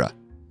Kuchedra.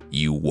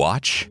 You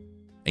watch,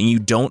 and you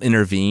don't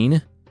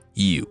intervene?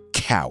 You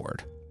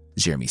coward,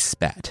 Jeremy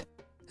spat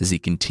as he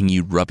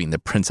continued rubbing the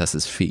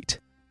princess's feet.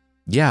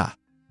 Yeah,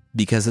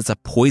 because it's a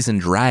poison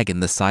dragon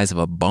the size of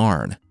a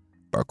barn,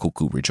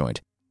 Barkulku rejoined.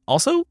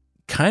 Also,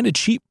 kinda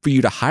cheap for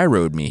you to high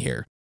road me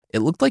here. It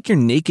looked like your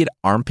naked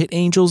armpit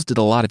angels did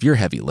a lot of your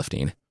heavy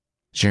lifting.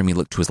 Jeremy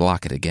looked to his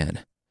locket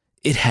again.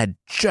 It had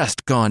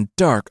just gone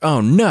dark.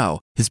 Oh no,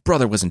 his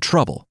brother was in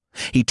trouble.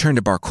 He turned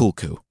to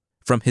Barkulku.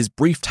 From his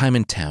brief time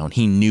in town,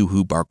 he knew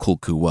who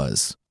Barkulku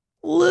was.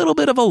 Little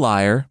bit of a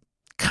liar,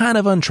 kind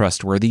of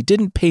untrustworthy,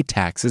 didn't pay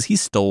taxes, he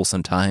stole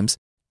sometimes,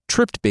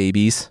 tripped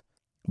babies.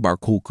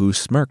 Barkulku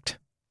smirked.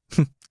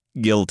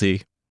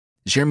 Guilty.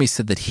 Jeremy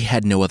said that he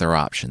had no other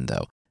option,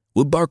 though.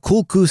 Would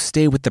Barkulku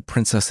stay with the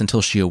princess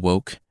until she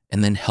awoke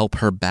and then help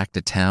her back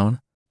to town?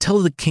 Tell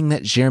the king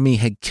that Jeremy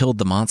had killed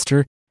the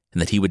monster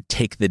and that he would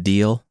take the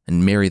deal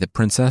and marry the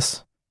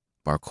princess?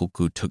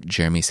 Barkulku took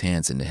Jeremy's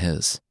hands into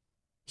his.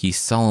 He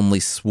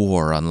solemnly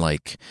swore on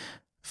like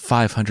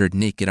 500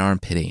 naked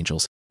armpit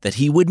angels that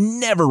he would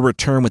never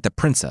return with the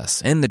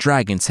princess and the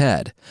dragon's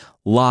head,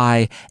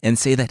 lie and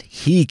say that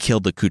he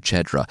killed the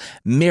Kuchedra,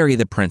 marry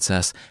the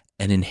princess,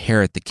 and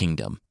inherit the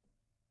kingdom.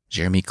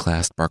 Jeremy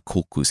clasped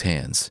Barkulku's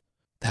hands.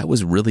 That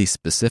was really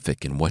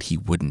specific in what he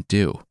wouldn't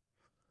do.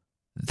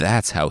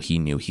 That's how he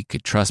knew he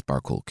could trust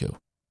Barkulku.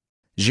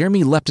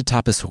 Jeremy leapt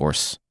atop his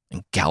horse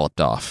and galloped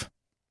off.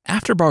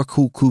 After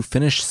Barkulku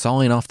finished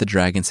sawing off the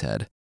dragon's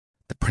head,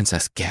 the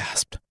princess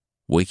gasped,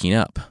 waking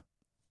up.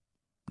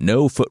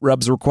 No foot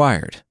rubs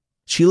required.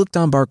 She looked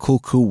on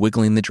Barkulku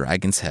wiggling the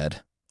dragon's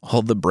head,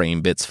 all the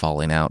brain bits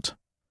falling out.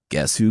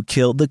 Guess who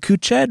killed the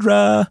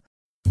Kuchedra?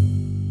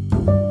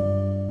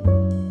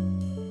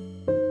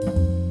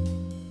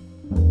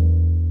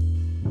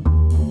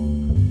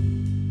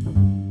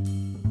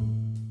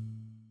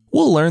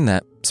 You'll learn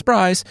that,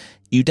 surprise,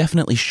 you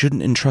definitely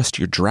shouldn't entrust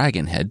your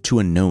dragon head to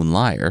a known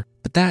liar,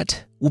 but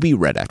that will be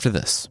right after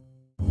this.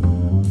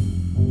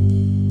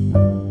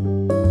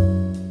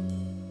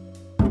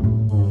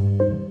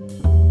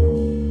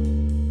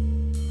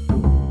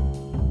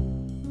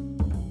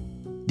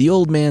 The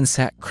old man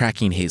sat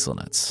cracking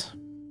hazelnuts.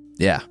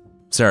 Yeah,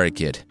 sorry,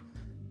 kid.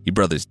 Your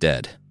brother's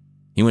dead.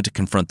 He went to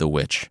confront the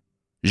witch.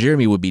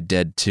 Jeremy would be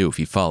dead too if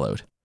he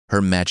followed.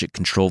 Her magic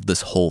controlled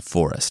this whole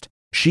forest.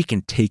 She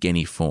can take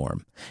any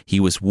form.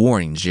 He was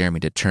warning Jeremy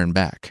to turn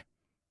back.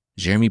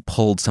 Jeremy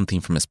pulled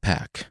something from his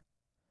pack.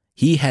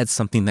 He had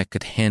something that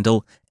could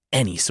handle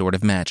any sort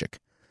of magic.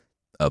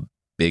 A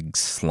big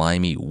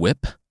slimy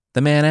whip? The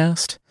man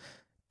asked,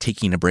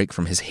 taking a break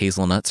from his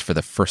hazelnuts for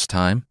the first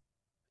time.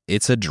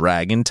 It's a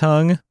dragon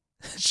tongue,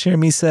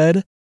 Jeremy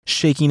said,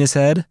 shaking his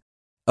head.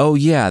 Oh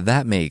yeah,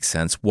 that makes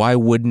sense. Why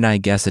wouldn't I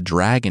guess a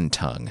dragon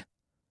tongue?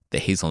 The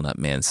hazelnut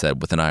man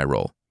said with an eye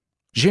roll.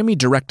 Jeremy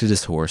directed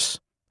his horse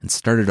and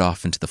started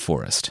off into the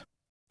forest.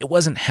 It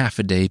wasn't half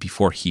a day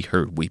before he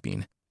heard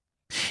weeping.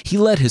 He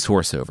led his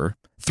horse over,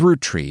 through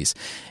trees,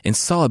 and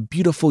saw a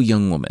beautiful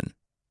young woman,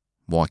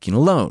 walking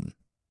alone,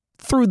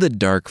 through the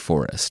dark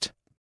forest.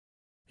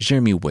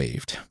 Jeremy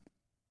waved.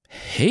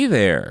 Hey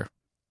there,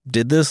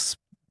 did this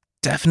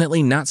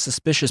definitely not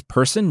suspicious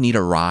person need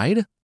a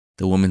ride?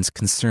 The woman's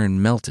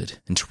concern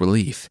melted into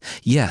relief.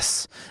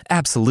 Yes,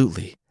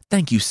 absolutely.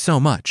 Thank you so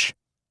much.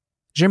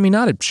 Jeremy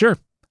nodded. Sure,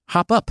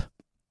 hop up.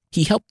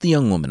 He helped the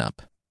young woman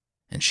up,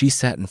 and she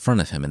sat in front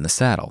of him in the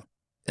saddle,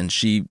 and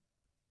she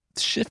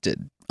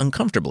shifted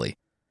uncomfortably.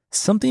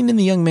 Something in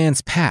the young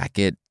man's pack,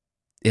 it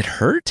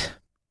hurt?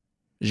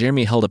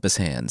 Jeremy held up his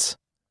hands.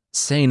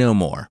 Say no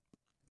more.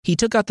 He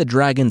took out the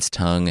dragon's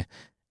tongue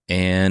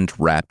and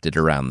wrapped it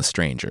around the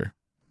stranger.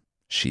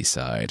 She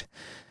sighed.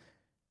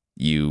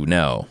 You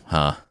know,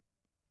 huh?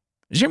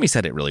 Jeremy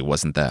said it really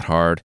wasn't that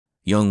hard.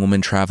 Young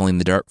woman traveling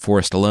the dark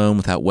forest alone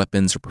without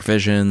weapons or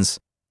provisions,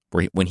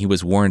 when he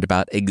was warned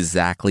about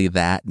exactly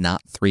that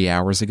not 3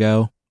 hours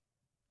ago.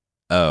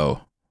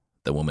 Oh,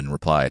 the woman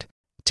replied,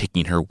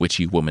 taking her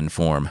witchy woman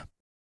form.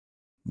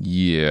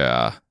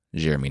 Yeah,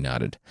 Jeremy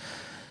nodded.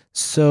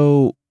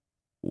 So,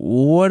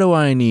 what do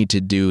I need to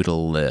do to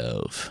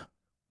live?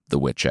 The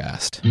witch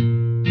asked.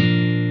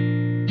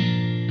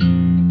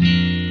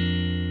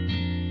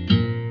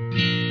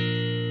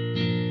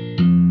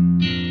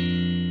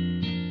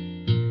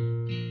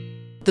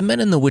 The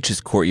men in the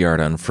witch's courtyard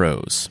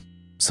unfroze.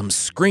 Some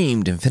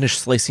screamed and finished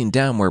slicing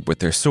downward with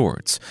their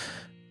swords.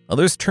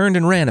 Others turned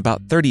and ran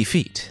about 30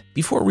 feet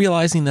before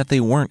realizing that they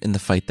weren't in the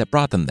fight that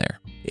brought them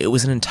there. It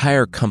was an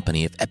entire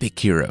company of epic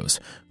heroes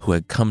who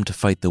had come to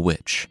fight the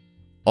witch.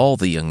 All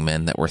the young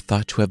men that were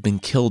thought to have been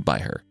killed by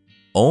her.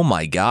 Oh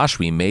my gosh,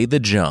 we made the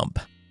jump,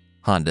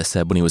 Honda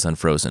said when he was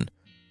unfrozen.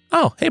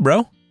 Oh, hey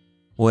bro.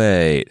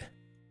 Wait.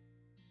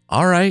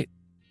 All right,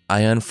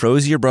 I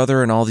unfroze your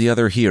brother and all the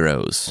other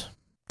heroes.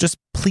 Just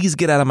please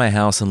get out of my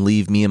house and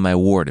leave me and my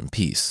ward in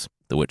peace,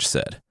 the witch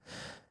said,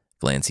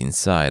 glancing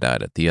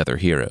side-eyed at the other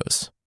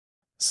heroes.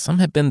 Some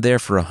had been there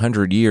for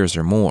 100 years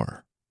or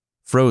more,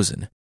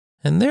 frozen,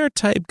 and their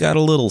type got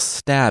a little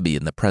stabby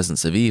in the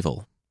presence of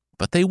evil.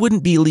 But they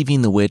wouldn't be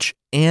leaving the witch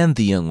and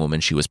the young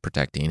woman she was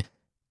protecting,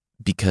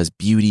 because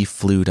beauty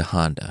flew to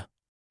Honda.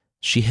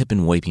 She had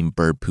been wiping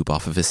bird poop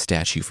off of his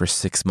statue for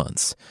 6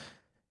 months.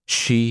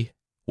 She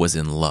was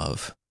in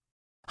love.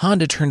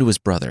 Honda turned to his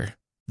brother.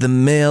 The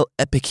male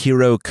epic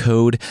hero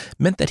code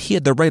meant that he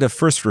had the right of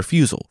first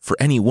refusal for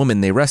any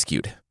woman they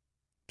rescued,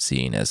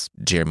 seeing as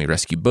Jeremy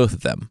rescued both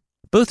of them.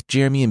 Both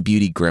Jeremy and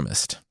Beauty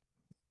grimaced.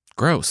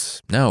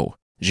 Gross, no.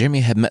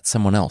 Jeremy had met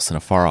someone else in a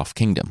far-off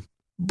kingdom.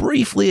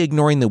 Briefly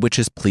ignoring the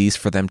witch's pleas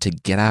for them to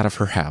get out of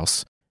her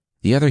house,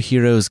 the other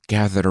heroes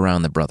gathered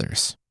around the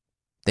brothers.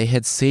 They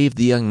had saved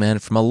the young men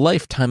from a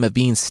lifetime of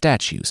being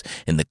statues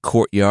in the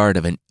courtyard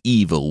of an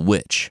evil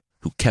witch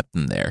who kept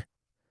them there.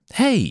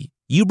 Hey!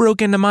 You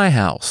broke into my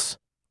house,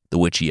 the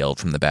witch yelled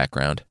from the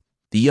background.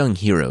 The young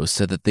heroes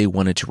said that they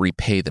wanted to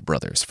repay the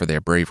brothers for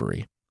their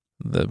bravery.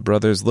 The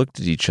brothers looked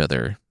at each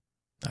other.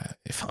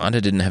 If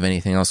Honda didn't have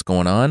anything else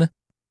going on,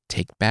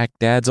 take back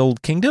Dad's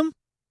old kingdom?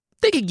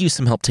 They could use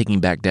some help taking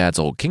back Dad's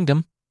old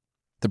kingdom.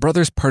 The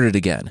brothers parted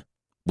again,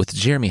 with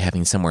Jeremy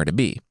having somewhere to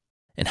be,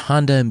 and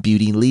Honda and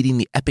Beauty leading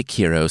the epic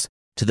heroes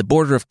to the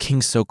border of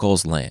King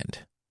Sokol's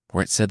land,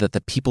 where it said that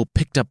the people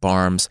picked up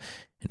arms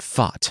and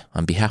fought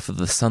on behalf of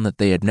the son that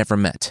they had never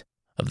met,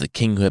 of the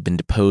king who had been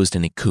deposed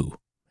in a coup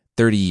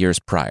 30 years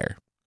prior.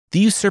 The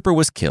usurper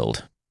was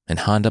killed, and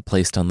Honda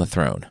placed on the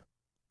throne.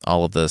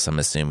 All of this, I'm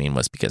assuming,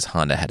 was because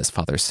Honda had his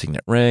father's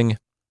signet ring.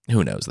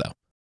 Who knows, though.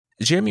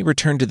 Jeremy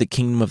returned to the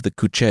kingdom of the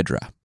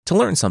Kuchedra to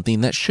learn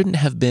something that shouldn't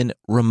have been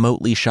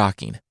remotely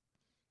shocking.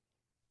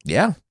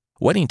 Yeah,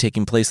 wedding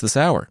taking place this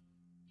hour.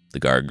 The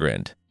guard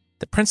grinned.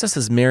 The princess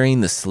is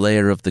marrying the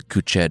slayer of the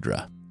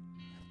Kuchedra,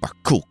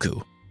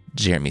 Barkulku,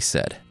 Jeremy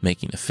said,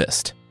 making a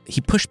fist. He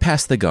pushed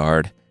past the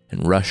guard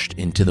and rushed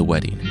into the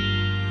wedding.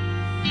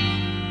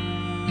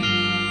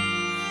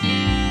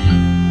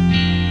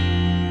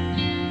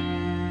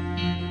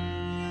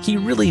 He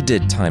really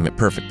did time it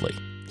perfectly.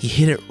 He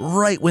hit it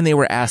right when they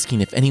were asking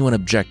if anyone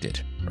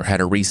objected or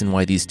had a reason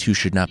why these two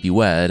should not be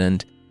wed,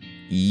 and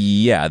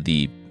yeah,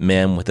 the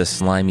man with a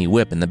slimy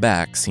whip in the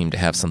back seemed to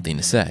have something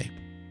to say.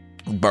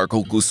 Bar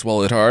Kulku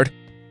swallowed hard.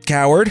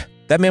 Coward?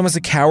 That man was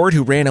a coward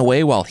who ran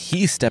away while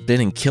he stepped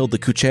in and killed the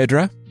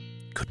Kuchedra?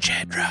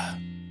 Kuchedra,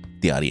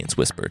 the audience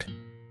whispered.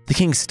 The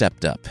king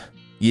stepped up.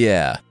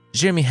 Yeah,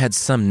 Jeremy had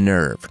some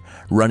nerve,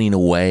 running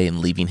away and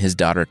leaving his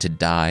daughter to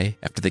die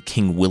after the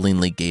king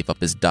willingly gave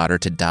up his daughter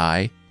to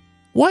die.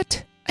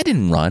 What? I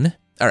didn't run.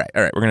 All right,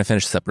 we're going to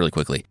finish this up really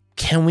quickly.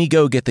 Can we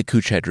go get the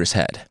Kuchedra's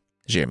head?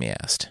 Jeremy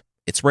asked.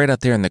 It's right out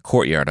there in the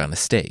courtyard on a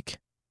stake.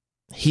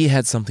 He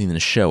had something to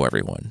show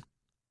everyone.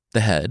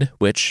 The head,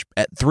 which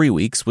at 3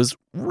 weeks was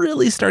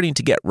really starting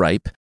to get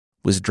ripe,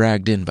 was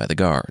dragged in by the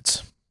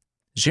guards.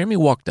 Jeremy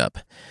walked up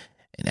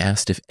and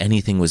asked if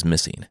anything was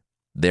missing.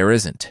 There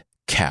isn't,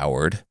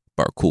 coward,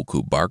 Bar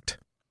Kulku barked.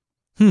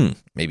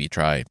 Maybe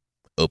try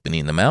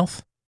opening the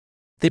mouth?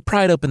 They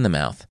pried open the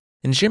mouth,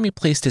 and Jeremy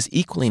placed his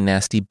equally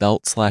nasty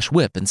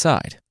belt/whip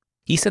inside.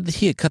 He said that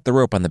he had cut the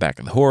rope on the back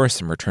of the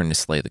horse and returned to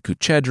slay the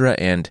Kuchedra,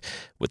 and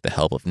with the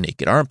help of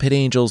naked armpit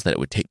angels that it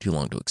would take too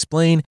long to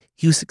explain,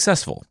 he was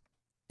successful.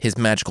 His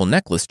magical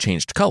necklace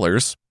changed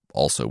colors,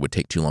 also would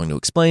take too long to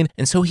explain,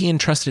 and so he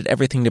entrusted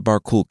everything to Bar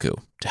Kulku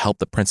to help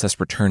the princess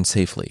return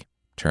safely.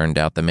 Turned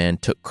out the man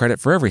took credit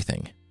for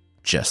everything,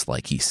 just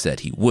like he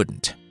said he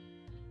wouldn't.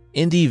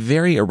 In the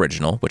very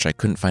original, which I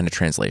couldn't find a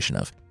translation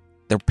of,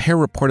 the pair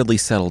reportedly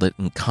settled it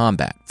in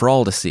combat for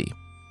all to see.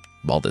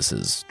 While this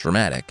is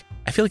dramatic,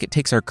 I feel like it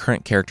takes our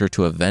current character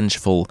to a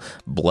vengeful,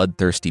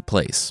 bloodthirsty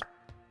place,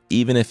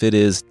 even if it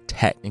is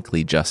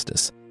technically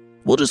justice.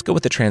 We'll just go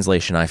with the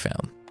translation I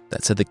found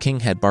that said the king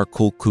had Bar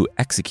Kulku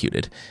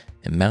executed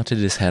and mounted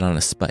his head on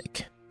a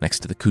spike next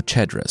to the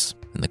Kuchedras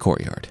in the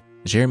courtyard.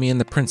 Jeremy and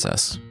the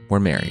princess were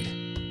married.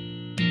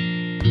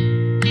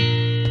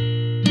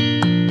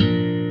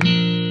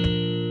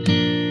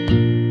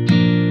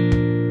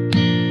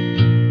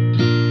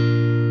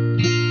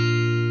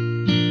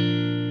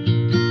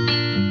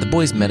 The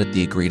boys met at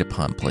the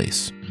agreed-upon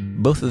place.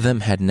 Both of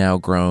them had now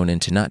grown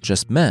into not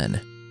just men,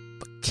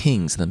 but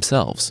kings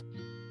themselves.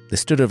 They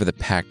stood over the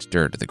packed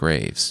dirt of the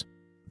graves.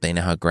 They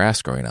now had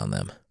grass growing on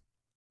them.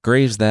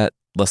 Graves that,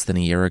 less than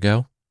a year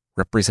ago,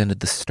 represented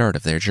the start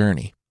of their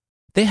journey.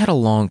 They had a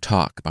long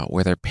talk about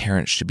where their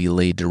parents should be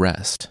laid to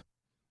rest.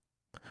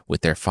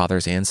 With their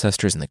father's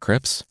ancestors in the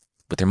crypts,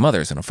 with their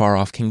mothers in a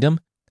far-off kingdom,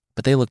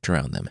 but they looked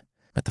around them,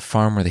 at the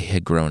farm where they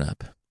had grown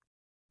up.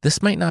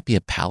 This might not be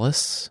a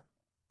palace,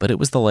 but it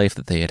was the life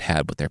that they had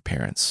had with their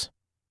parents.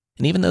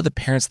 And even though the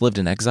parents lived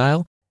in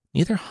exile,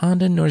 neither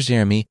Honda nor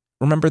Jeremy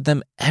remembered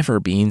them ever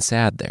being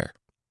sad there.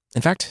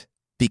 In fact,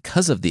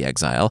 because of the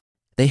exile,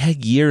 they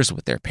had years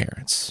with their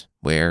parents,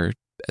 where,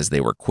 as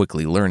they were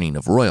quickly learning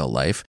of royal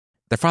life,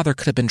 their father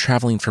could have been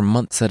traveling for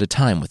months at a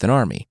time with an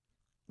army,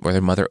 or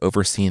their mother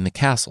overseeing the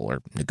castle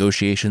or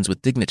negotiations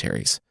with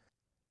dignitaries.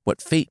 What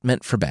fate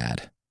meant for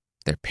bad,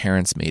 their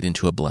parents made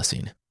into a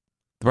blessing.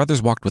 The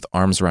brothers walked with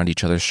arms around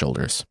each other's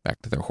shoulders,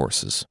 back to their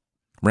horses,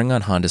 ring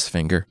on Honda's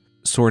finger,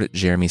 sword at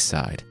Jeremy's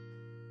side,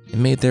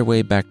 and made their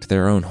way back to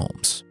their own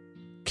homes,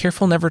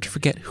 careful never to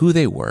forget who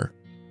they were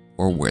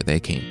or where they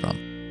came from.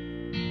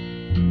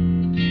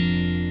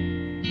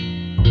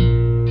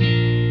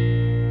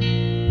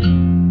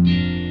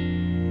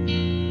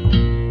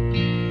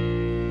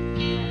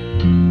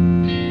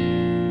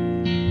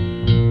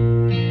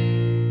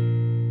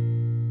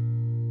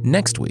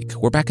 Next week,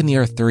 we're back in the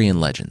Arthurian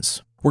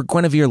legends, where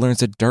Guinevere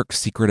learns a dark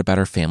secret about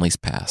her family's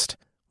past,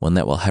 one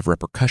that will have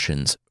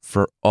repercussions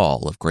for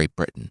all of Great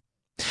Britain.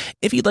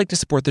 If you'd like to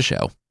support the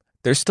show,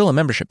 there's still a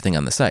membership thing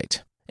on the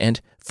site. And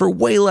for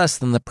way less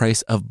than the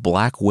price of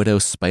Black Widow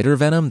spider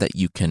venom that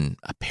you can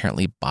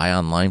apparently buy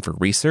online for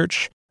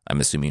research,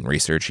 I'm assuming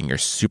research in your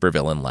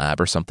supervillain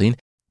lab or something,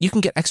 you can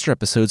get extra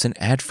episodes and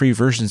ad-free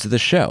versions of the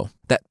show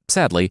that,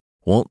 sadly,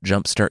 won't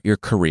jumpstart your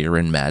career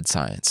in mad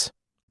science.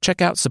 Check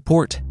out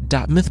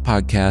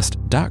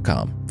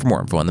support.mythpodcast.com for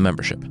more info on the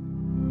membership.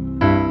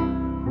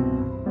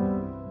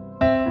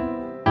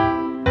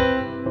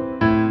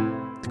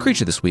 The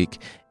creature this week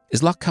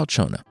is La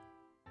Calchona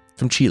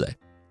from Chile.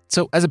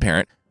 So as a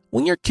parent,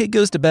 when your kid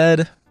goes to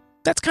bed,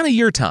 that's kind of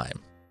your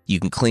time. You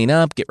can clean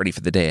up, get ready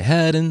for the day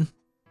ahead, and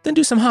then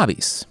do some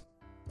hobbies.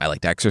 I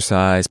like to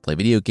exercise, play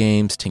video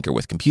games, tinker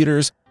with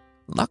computers.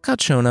 La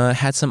Calchona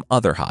had some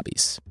other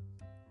hobbies.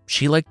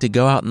 She liked to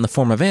go out in the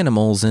form of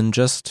animals and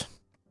just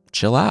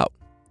chill out.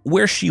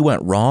 Where she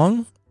went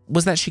wrong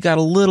was that she got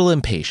a little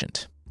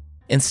impatient.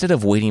 Instead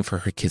of waiting for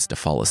her kids to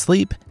fall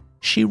asleep,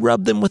 she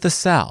rubbed them with a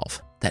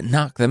salve that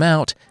knocked them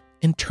out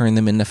and turned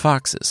them into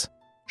foxes.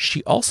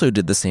 She also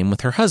did the same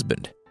with her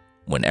husband.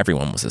 When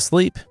everyone was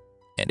asleep,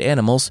 and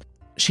animals,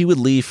 she would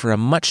leave for a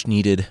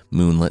much-needed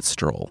moonlit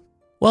stroll.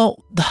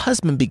 Well, the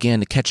husband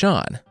began to catch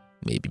on,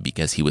 maybe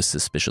because he was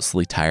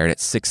suspiciously tired at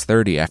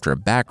 6:30 after a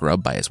back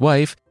rub by his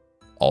wife,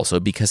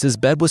 also because his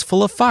bed was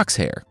full of fox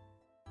hair.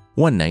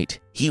 One night,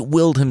 he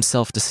willed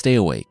himself to stay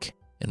awake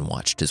and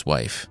watched his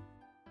wife.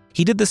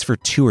 He did this for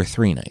 2 or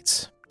 3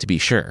 nights, to be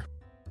sure,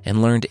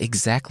 and learned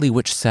exactly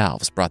which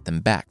salves brought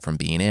them back from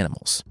being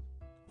animals.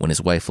 When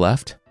his wife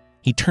left,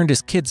 he turned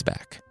his kids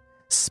back,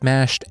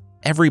 smashed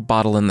every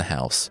bottle in the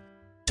house,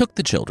 took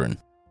the children,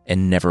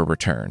 and never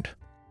returned.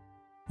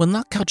 When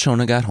La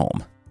Calzona got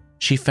home,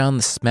 she found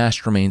the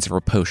smashed remains of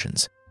her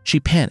potions. She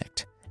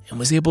panicked and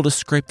was able to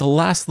scrape the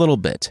last little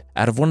bit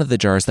out of one of the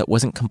jars that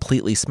wasn't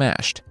completely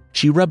smashed.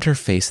 She rubbed her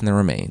face in the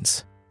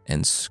remains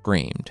and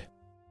screamed.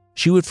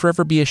 She would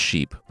forever be a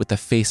sheep with the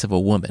face of a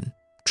woman,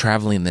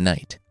 traveling the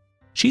night.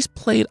 She's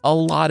played a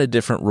lot of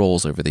different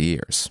roles over the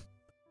years.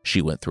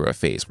 She went through a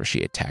phase where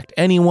she attacked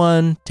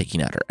anyone,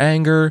 taking out her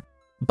anger,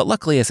 but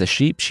luckily as a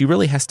sheep, she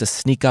really has to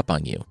sneak up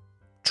on you,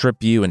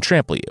 trip you, and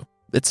trample you.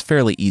 It's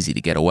fairly easy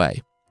to get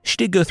away. She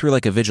did go through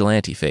like a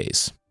vigilante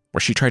phase,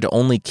 where she tried to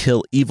only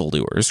kill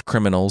evildoers,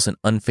 criminals, and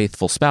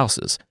unfaithful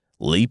spouses,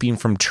 leaping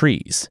from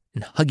trees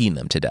and hugging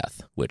them to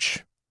death,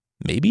 which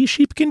maybe a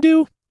sheep can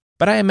do?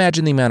 But I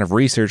imagine the amount of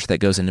research that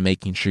goes into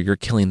making sure you're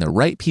killing the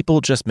right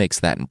people just makes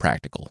that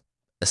impractical,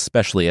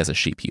 especially as a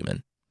sheep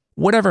human.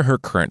 Whatever her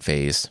current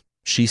phase,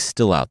 she's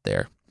still out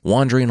there,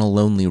 wandering a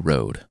lonely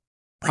road,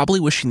 probably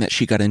wishing that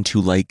she got into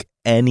like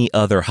any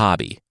other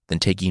hobby than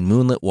taking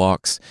moonlit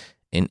walks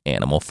in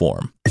animal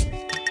form.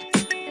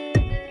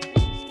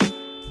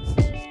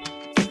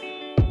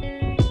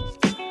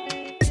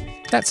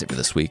 That's it for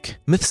this week.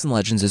 Myths and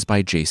Legends is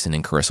by Jason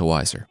and Carissa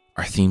Weiser.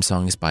 Our theme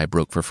song is by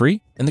Broke for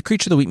Free, and the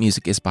Creature of the Week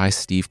music is by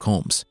Steve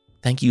Combs.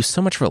 Thank you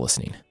so much for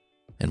listening,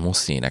 and we'll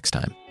see you next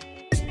time.